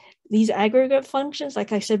these aggregate functions,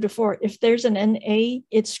 like I said before, if there's an NA,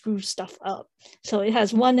 it screws stuff up. So it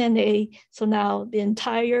has one NA, so now the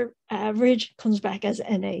entire average comes back as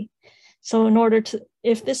NA. So in order to,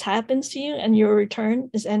 if this happens to you and your return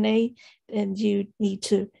is NA, then you need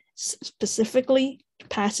to specifically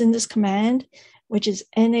pass in this command, which is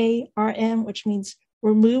NARM, which means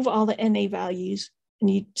remove all the NA values, and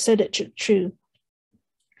you set it to true.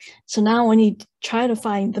 So now when you try to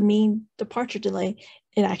find the mean departure delay,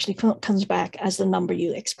 it actually comes back as the number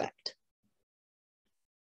you expect.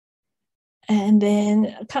 And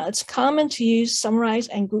then it's common to use summarize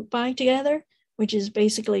and group by together, which is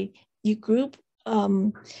basically you group the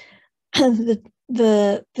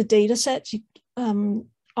data sets,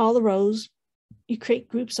 all the rows, you create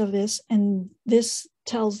groups of this, and this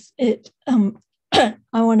tells it, I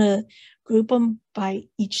want to group them by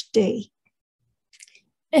each day.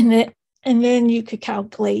 And then you could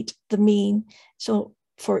calculate the mean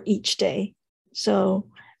for each day. So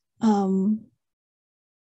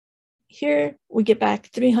here we get back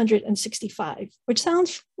 365, which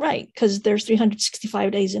sounds right because there's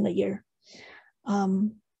 365 days in a year. I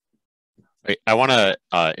want to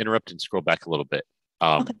interrupt and scroll back a little bit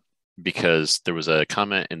Okay. because there was a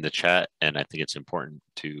comment in the chat, and I think it's important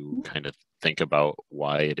to kind of think about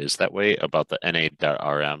why it is that way about the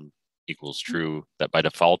na.rm equals true, that by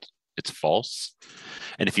default it's false.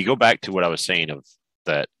 And if you go back to what I was saying of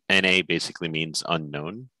that NA basically means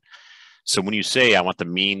unknown. So when you say I want the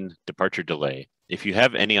mean departure delay, if you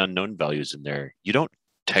have any unknown values in there, you don't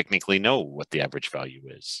technically know what the average value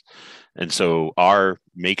is. And so R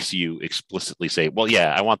makes you explicitly say, well,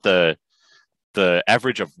 yeah, I want the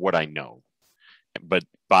average of what I know. But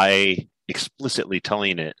by explicitly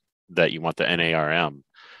telling it that you want the NARM,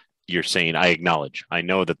 you're saying, I acknowledge, I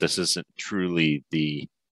know that this isn't truly the,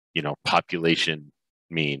 population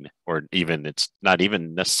mean, or even it's not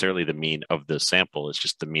even necessarily the mean of the sample, it's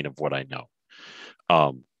just the mean of what I know.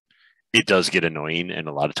 It does get annoying, and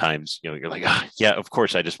a lot of times, you're like, yeah, of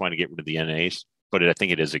course, I just want to get rid of the NAs, but I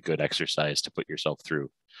think it is a good exercise to put yourself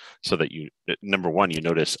through so that you, number one, you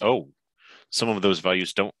notice, oh, some of those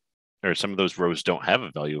values don't, or some of those rows don't have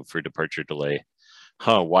a value for departure delay.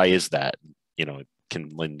 Why is that? It can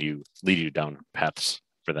lead you down paths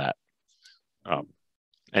for that.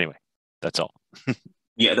 Anyway, that's all.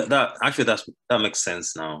 Yeah, that actually that makes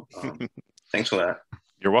sense now. Thanks for that.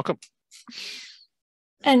 You're welcome.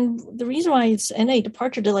 And the reason why it's NA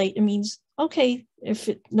departure delay, it means, okay, if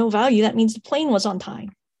no value, that means the plane was on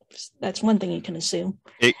time. That's one thing you can assume.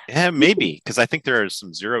 Maybe, because I think there are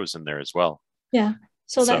some zeros in there as well. Yeah,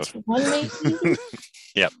 so that's one maybe.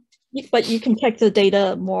 Yep. But you can check the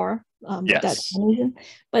data more. Yes. That's one reason.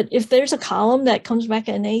 But if there's a column that comes back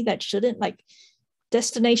NA that shouldn't, like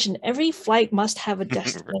destination, every flight must have a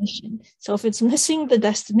destination. So if it's missing the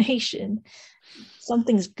destination,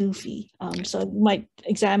 something's goofy. So you might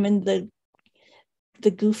examine the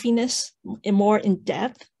goofiness more in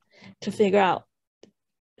depth to figure out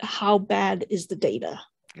how bad is the data.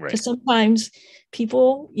 Right. Because sometimes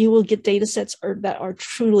you will get data sets that are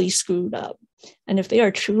truly screwed up. And if they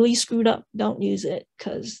are truly screwed up, don't use it,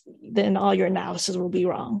 because then all your analysis will be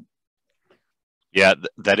wrong. Yeah,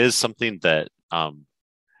 that is something that, I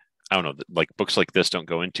don't know, like books like this don't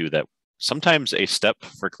go into, that sometimes a step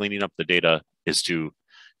for cleaning up the data is to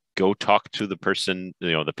go talk to the person,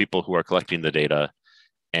 the people who are collecting the data,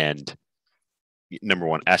 and number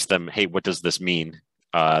one, ask them, hey, what does this mean?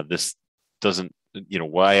 This doesn't,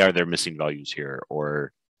 why are there missing values here?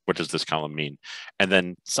 Or what does this column mean? And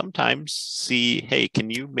then sometimes see, hey, can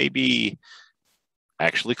you maybe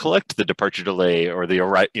actually collect the departure delay or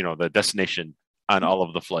the destination on all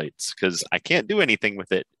of the flights? Because I can't do anything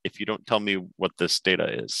with it if you don't tell me what this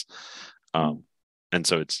data is. And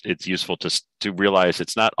so it's useful to realize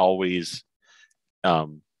it's not always,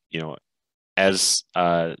 as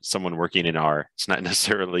someone working in R, it's not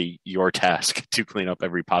necessarily your task to clean up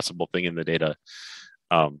every possible thing in the data.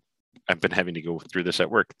 I've been having to go through this at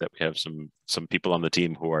work, that we have some people on the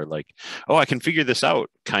team who are like, oh, I can figure this out,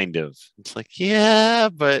 kind of. It's like, yeah,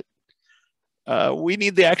 but we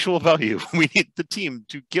need the actual value. We need the team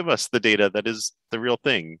to give us the data that is the real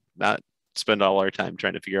thing, not spend all our time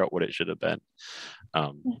trying to figure out what it should have been.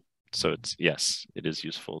 So it is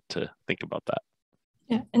useful to think about that.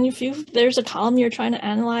 Yeah, and if there's a column you're trying to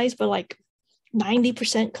analyze, but like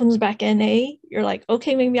 90% comes back NA, you're like,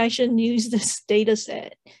 okay, maybe I shouldn't use this data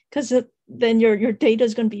set, because then your data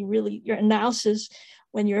is going to be your analysis,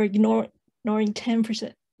 when you're ignoring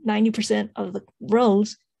 10%, 90% of the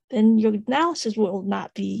rows, then your analysis will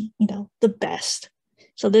not be, the best.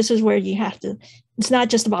 So this is where you have to, it's not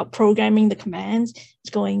just about programming the commands,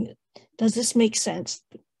 it's going, does this make sense?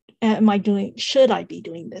 should I be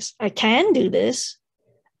doing this? I can do this.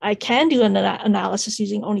 I can do an analysis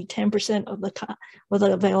using only 10% of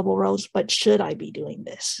the available rows, but should I be doing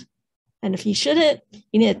this? And if you shouldn't,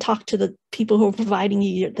 you need to talk to the people who are providing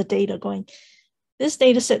you the data going, this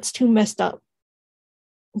data set's too messed up.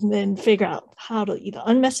 And then figure out how to either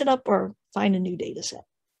unmess it up or find a new data set.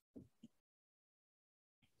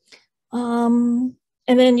 And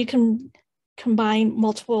then you can combine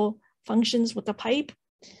multiple functions with the pipe.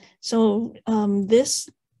 So this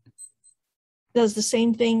does the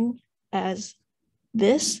same thing as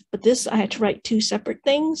this, but this I had to write two separate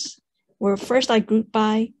things where first I group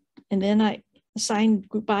by and then I assign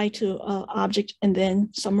group by to an object and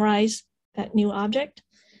then summarize that new object,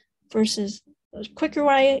 versus a quicker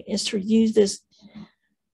way is to use this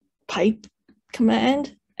pipe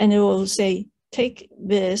command, and it will say, take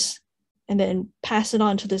this and then pass it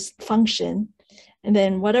on to this function. And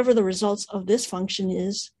then whatever the results of this function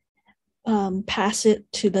is, pass it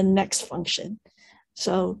to the next function.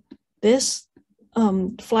 So this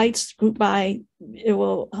flights group by, it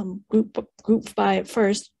will group by it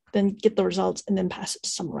first, then get the results and then pass it to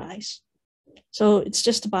summarize. So it's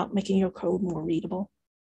just about making your code more readable.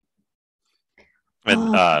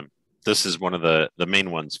 And this is one of the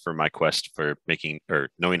main ones for my quest for making or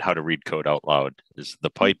knowing how to read code out loud is the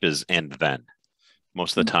pipe is and then.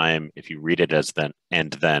 Most of the time, if you read it as then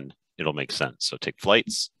and then, it'll make sense. So take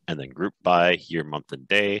flights and then group by year, month, and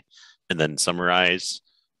day, and then summarize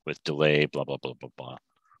with delay, blah, blah, blah, blah, blah.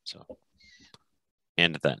 So,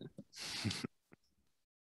 and then.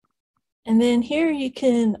 And then here you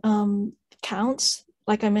can count,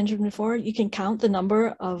 like I mentioned before, you can count the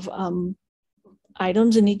number of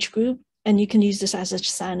items in each group, and you can use this as a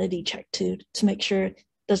sanity check to make sure,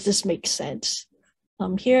 does this make sense?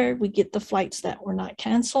 Here we get the flights that were not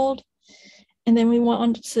canceled, and then we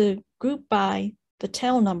want to group by the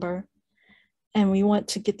tail number, and we want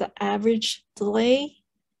to get the average delay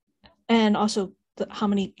and also how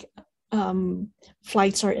many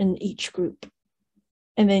flights are in each group.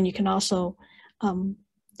 And then you can also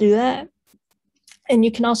do that. And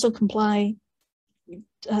you can also deploy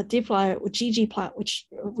it with ggplot, which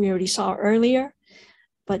we already saw earlier.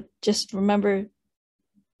 But just remember,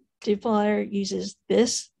 deployer uses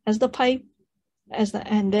this as the pipe, as the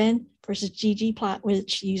and then, versus ggplot,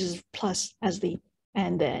 which uses plus as the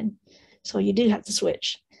and then. So you do have to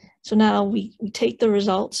switch. So now we take the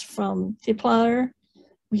results from deployer,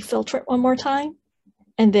 we filter it one more time,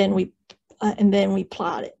 and then we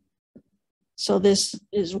plot it. So this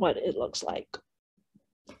is what it looks like.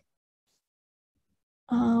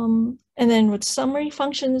 And then with summary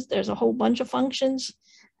functions, there's a whole bunch of functions.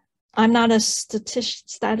 I'm not a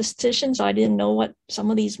statistician, so I didn't know what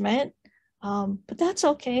some of these meant, but that's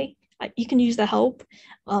okay. You can use the help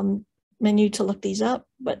menu to look these up.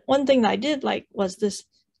 But one thing that I did like was this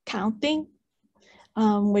counting,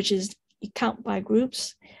 which is you count by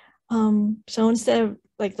groups. So instead of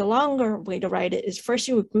like the longer way to write it is first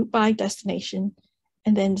you would group by destination,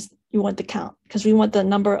 and then you want the count because we want the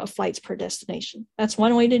number of flights per destination. That's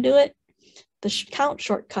one way to do it. The count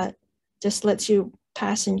shortcut just lets you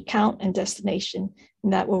pass in count and destination,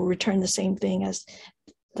 and that will return the same thing as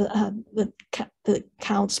the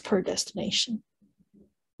counts per destination.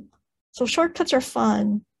 So shortcuts are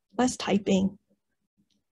fun, less typing.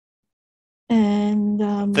 And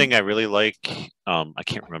thing I really like, I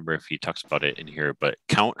can't remember if he talks about it in here, but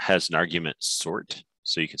count has an argument sort.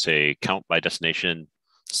 So you can say count by destination,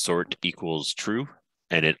 sort equals true,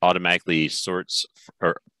 and it automatically sorts,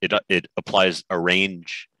 or it applies a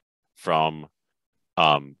range from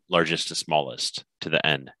largest to smallest to the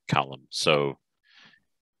end column. So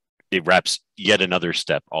it wraps yet another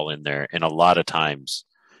step all in there. And a lot of times,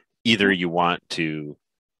 either you want to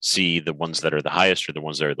see the ones that are the highest or the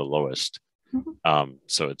ones that are the lowest. Mm-hmm.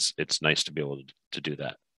 So it's nice to be able to do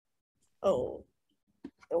that. Oh,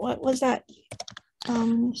 what was that?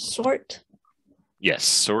 Sort? Yes,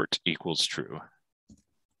 sort equals true.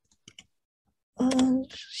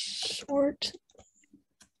 Sort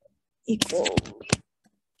equals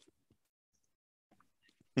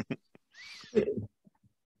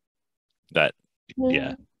that,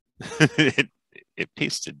 yeah. it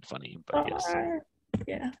pasted funny, but yes.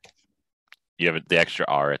 Yeah. You have the extra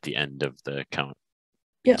R at the end of the count.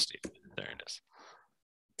 Yeah. There it is.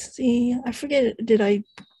 Let's see, I forget, did I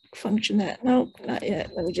function that? No, not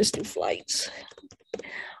yet. Let me just do flights.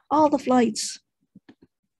 All the flights.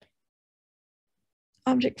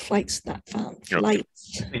 Object flights not found.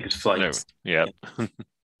 Flights. I think it's flights. Yeah.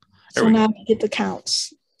 So now we get the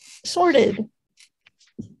counts sorted.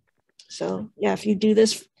 So yeah, if you do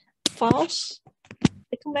this false,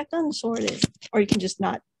 they come back unsorted. Or you can just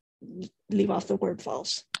not leave off the word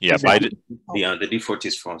false. Yeah, the default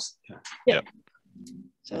is false. Yeah.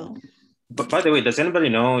 So. But by the way, does anybody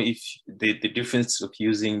know if the difference of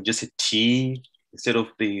using just a T instead of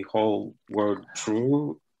the whole word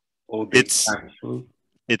true, or true?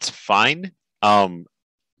 It's fine.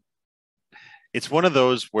 It's one of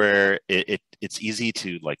those where it's easy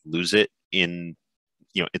to like lose it in,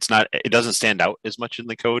 it doesn't stand out as much in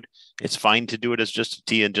the code. It's fine to do it as just a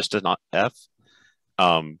T and just a not F.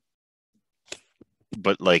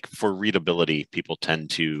 But like for readability, people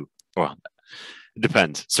tend to, well, it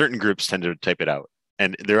depends. Certain groups tend to type it out.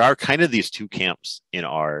 And there are kind of these two camps in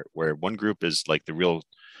R, where one group is like the real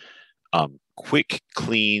quick,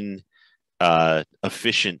 clean,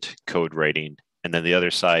 efficient code writing. And then the other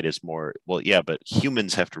side is more, well, yeah, but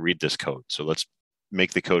humans have to read this code. So let's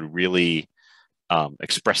make the code really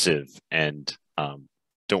expressive and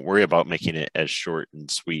don't worry about making it as short and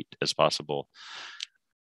sweet as possible.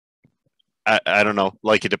 I don't know,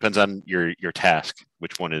 like it depends on your task,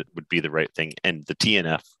 which one would be the right thing. And the T and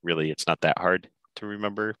F, really, it's not that hard to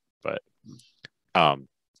remember. But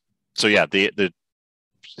so yeah, the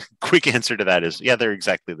quick answer to that is, yeah, they're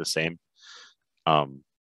exactly the same.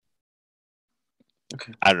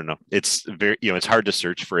 Okay. I don't know. It's very, it's hard to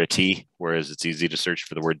search for a T, whereas it's easy to search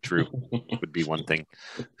for the word true would be one thing.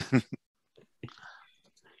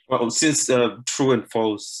 Well, since true and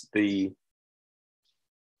false, they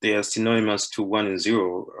are synonymous to 1 and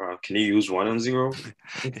 0. Can you use 1 and 0?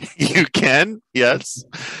 You can, yes.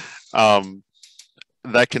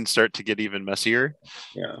 That can start to get even messier.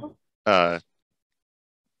 Yeah.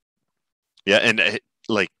 Yeah, and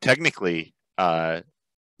like technically,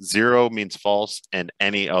 0 means false, and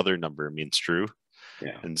any other number means true.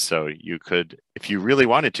 Yeah. And so you could, if you really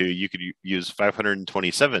wanted to, you could use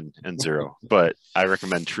 527 and 0. But I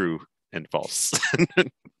recommend true and false.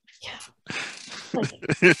 Yeah.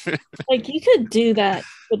 Like you could do that,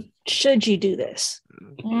 but should you do this?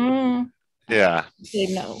 Yeah. Say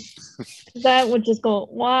no. That would just go,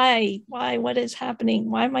 why? What is happening?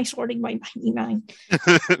 Why am I sorting by 99?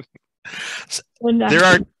 There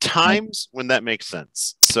are times when that makes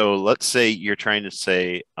sense. So let's say you're trying to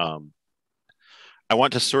say, I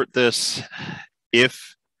want to sort this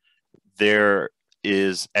if there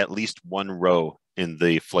is at least one row in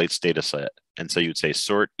the flights data set. And so you'd say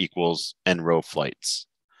sort equals n row flights.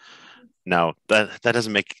 Now, that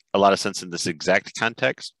doesn't make a lot of sense in this exact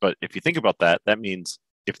context, but if you think about that, that means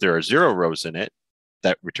if there are 0 rows in it,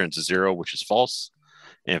 that returns a 0, which is false.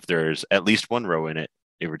 And if there's at least one row in it,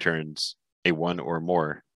 it returns a 1 or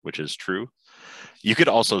more, which is true. You could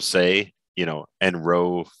also say, n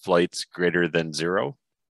row flights greater than 0,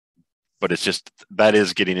 but it's just, that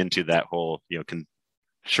is getting into that whole,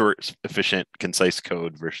 short, efficient, concise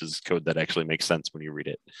code versus code that actually makes sense when you read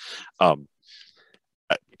it.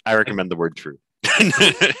 I recommend the word true.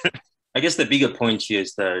 I guess the bigger point here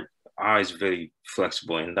is that R is very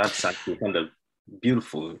flexible, and that's actually kind of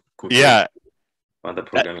beautiful. Yeah. Other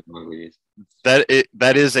programming languages.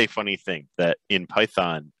 That is a funny thing, that in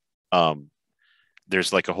Python,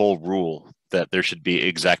 there's like a whole rule that there should be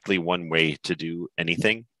exactly one way to do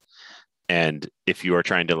anything. And if you are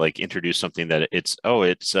trying to like introduce something that it's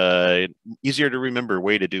easier to remember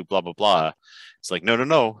way to do blah, blah, blah. It's like,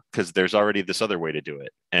 no, because there's already this other way to do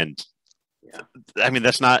it. And yeah. I mean,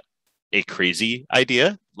 that's not a crazy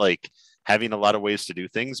idea. Like having a lot of ways to do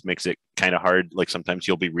things makes it kind of hard. Like sometimes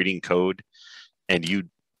you'll be reading code and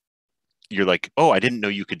you're like, oh, I didn't know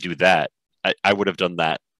you could do that. I would have done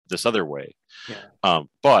that this other way. Yeah.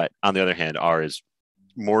 But on the other hand, R is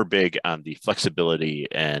more big on the flexibility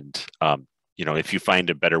and, if you find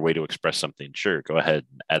a better way to express something, sure, go ahead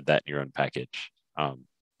and add that in your own package.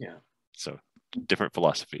 Yeah. So different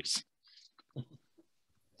philosophies.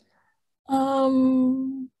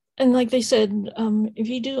 And like they said, if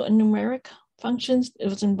you do a numeric functions, it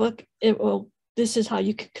was in book, this is how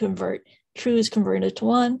you could convert. True is converted to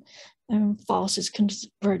 1 and false is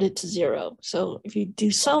converted to 0. So if you do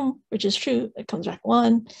sum, which is true, it comes back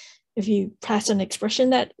 1. If you pass an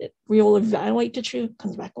expression that it will evaluate to true, it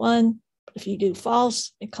comes back 1. But if you do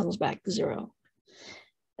false, it comes back 0.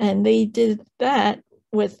 And they did that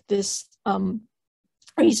with this,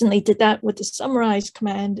 reason they did that with the summarize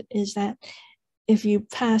command is that if you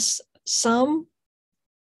pass sum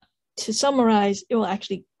to summarize, it will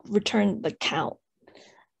actually return the count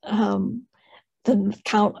of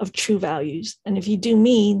true values. And if you do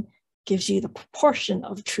mean, it gives you the proportion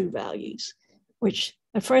of true values, which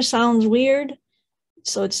at first sounds weird.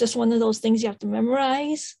 So it's just one of those things you have to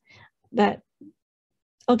memorize that,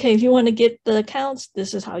 okay, if you want to get the counts,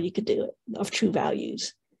 this is how you could do it of true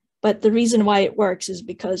values. But the reason why it works is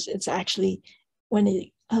because it's actually when it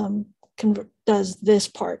does this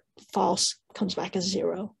part, false comes back as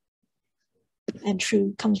 0, and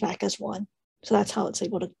true comes back as 1. So that's how it's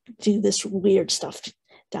able to do this weird stuff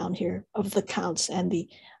down here of the counts and the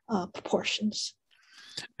proportions.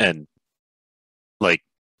 And like,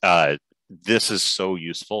 this is so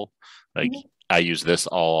useful. Like, I use this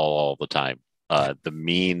all the time. The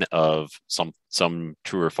mean of some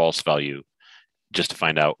true or false value, just to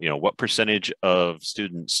find out, what percentage of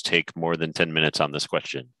students take more than 10 minutes on this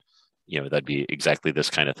question. That'd be exactly this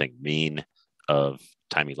kind of thing. Mean of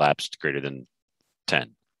time elapsed greater than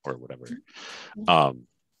 10 or whatever.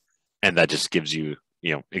 And that just gives you,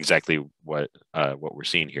 exactly what we're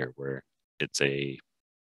seeing here, where it's a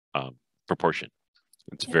proportion.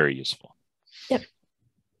 It's very useful. Yep.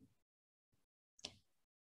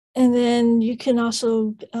 And then you can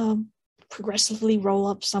also progressively roll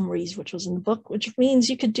up summaries, which was in the book, which means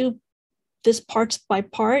you could do this parts by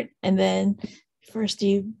part. And then first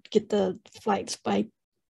you get the flights by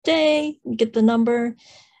day, you get the number,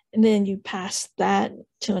 and then you pass that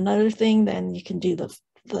to another thing. Then you can do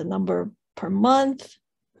the number per month.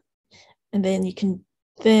 And then you can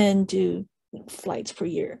then do flights per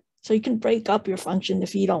year. So you can break up your function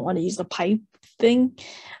if you don't want to use the pipe thing.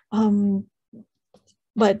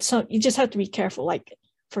 But so you just have to be careful. Like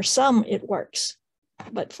for some, it works.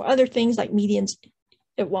 But for other things like medians,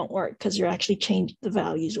 it won't work because you're actually the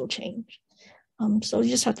values will change. So you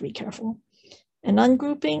just have to be careful. And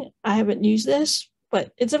ungrouping, I haven't used this,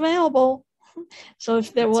 but it's available. So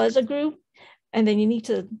if there was a group and then you need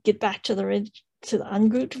to get back to the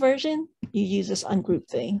ungrouped version, you use this ungroup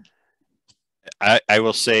thing. I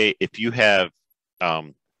will say, if you have,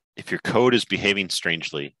 if your code is behaving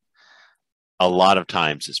strangely, a lot of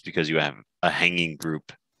times it's because you have a hanging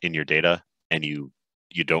group in your data and you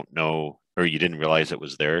don't know, or you didn't realize it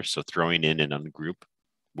was there. So throwing in an ungroup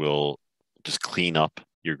will just clean up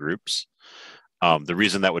your groups. The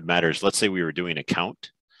reason that would matter is, let's say we were doing a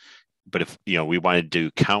count, but if we wanted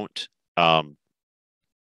to count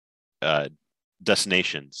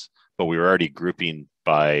destinations, but we were already grouping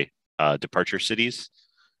by departure cities,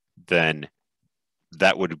 then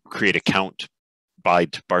that would create a count by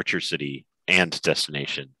departure city and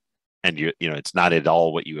destination, and it's not at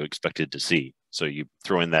all what you expected to see. So you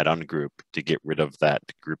throw in that ungroup to get rid of that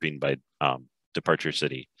grouping by departure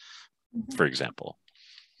city, for example.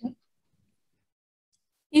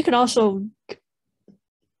 You can also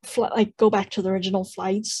go back to the original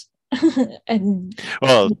flights and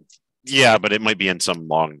yeah, but it might be in some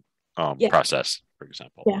long process, for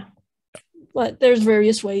example. Yeah, but there's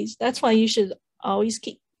various ways. That's why you should always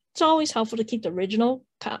it's always helpful to keep the original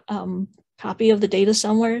copy of the data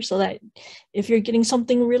somewhere, so that if you're getting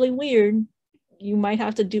something really weird, you might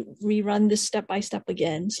have to rerun this step by step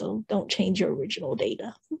again. So don't change your original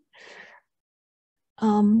data.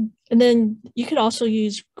 And then you could also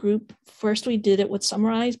use group. First we did it with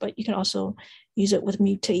summarize, but you can also use it with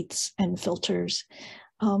mutates and filters.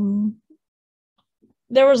 There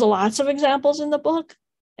was lots of examples in the book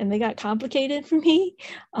and they got complicated for me.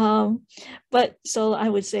 But so I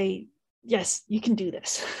would say, yes, you can do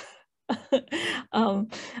this.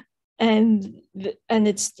 And the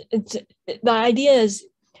idea is,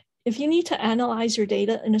 if you need to analyze your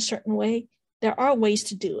data in a certain way, there are ways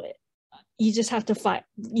to do it. You just have to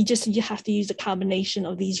you have to use a combination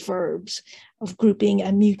of these verbs of grouping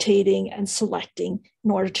and mutating and selecting in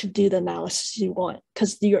order to do the analysis you want.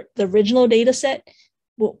 Because the original data set,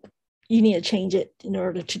 well, you need to change it in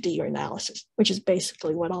order to do your analysis, which is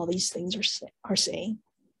basically what all these things are saying.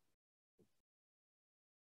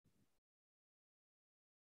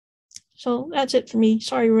 So that's it for me.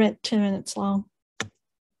 Sorry, we went 10 minutes long.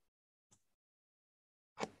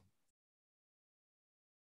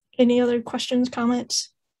 Any other questions,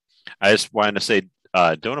 comments? I just wanted to say,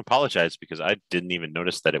 don't apologize, because I didn't even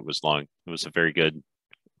notice that it was long. It was a very good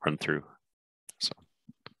run through. So,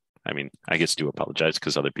 I mean, I guess do apologize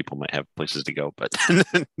because other people might have places to go, but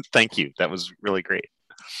thank you. That was really great.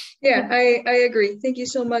 Yeah, I agree. Thank you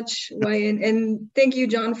so much, Wai-Yin, and thank you,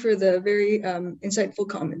 John, for the very insightful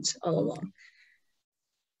comments all along.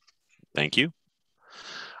 Thank you.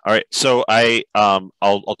 All right, so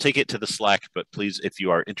I'll take it to the Slack, but please, if you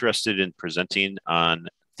are interested in presenting on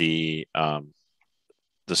the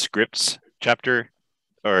scripts chapter,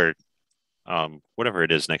 or whatever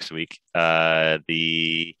it is next week, workflow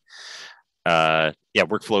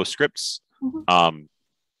scripts. Mm-hmm.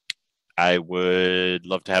 I would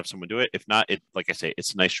love to have someone do it. If not, like I say,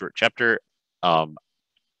 it's a nice short chapter.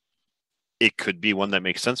 It could be one that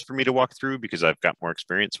makes sense for me to walk through because I've got more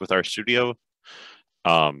experience with RStudio.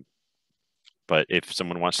 But if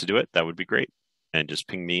someone wants to do it, that would be great. And just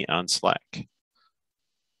ping me on Slack.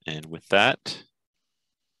 And with that,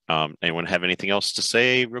 anyone have anything else to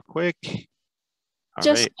say real quick? All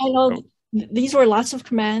Just, right. I know these were lots of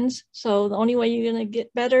commands. So the only way you're going to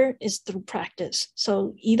get better is through practice.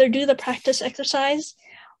 So either do the practice exercise,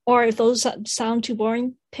 or if those sound too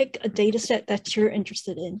boring, pick a data set that you're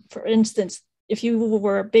interested in. For instance, if you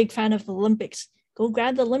were a big fan of the Olympics, go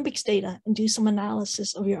grab the Olympics data and do some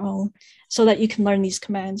analysis of your own so that you can learn these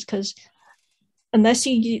commands. Because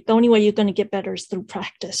the only way you're going to get better is through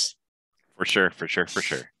practice. For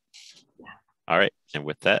sure. Yeah. All right. And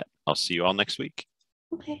with that, I'll see you all next week.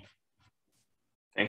 Okay.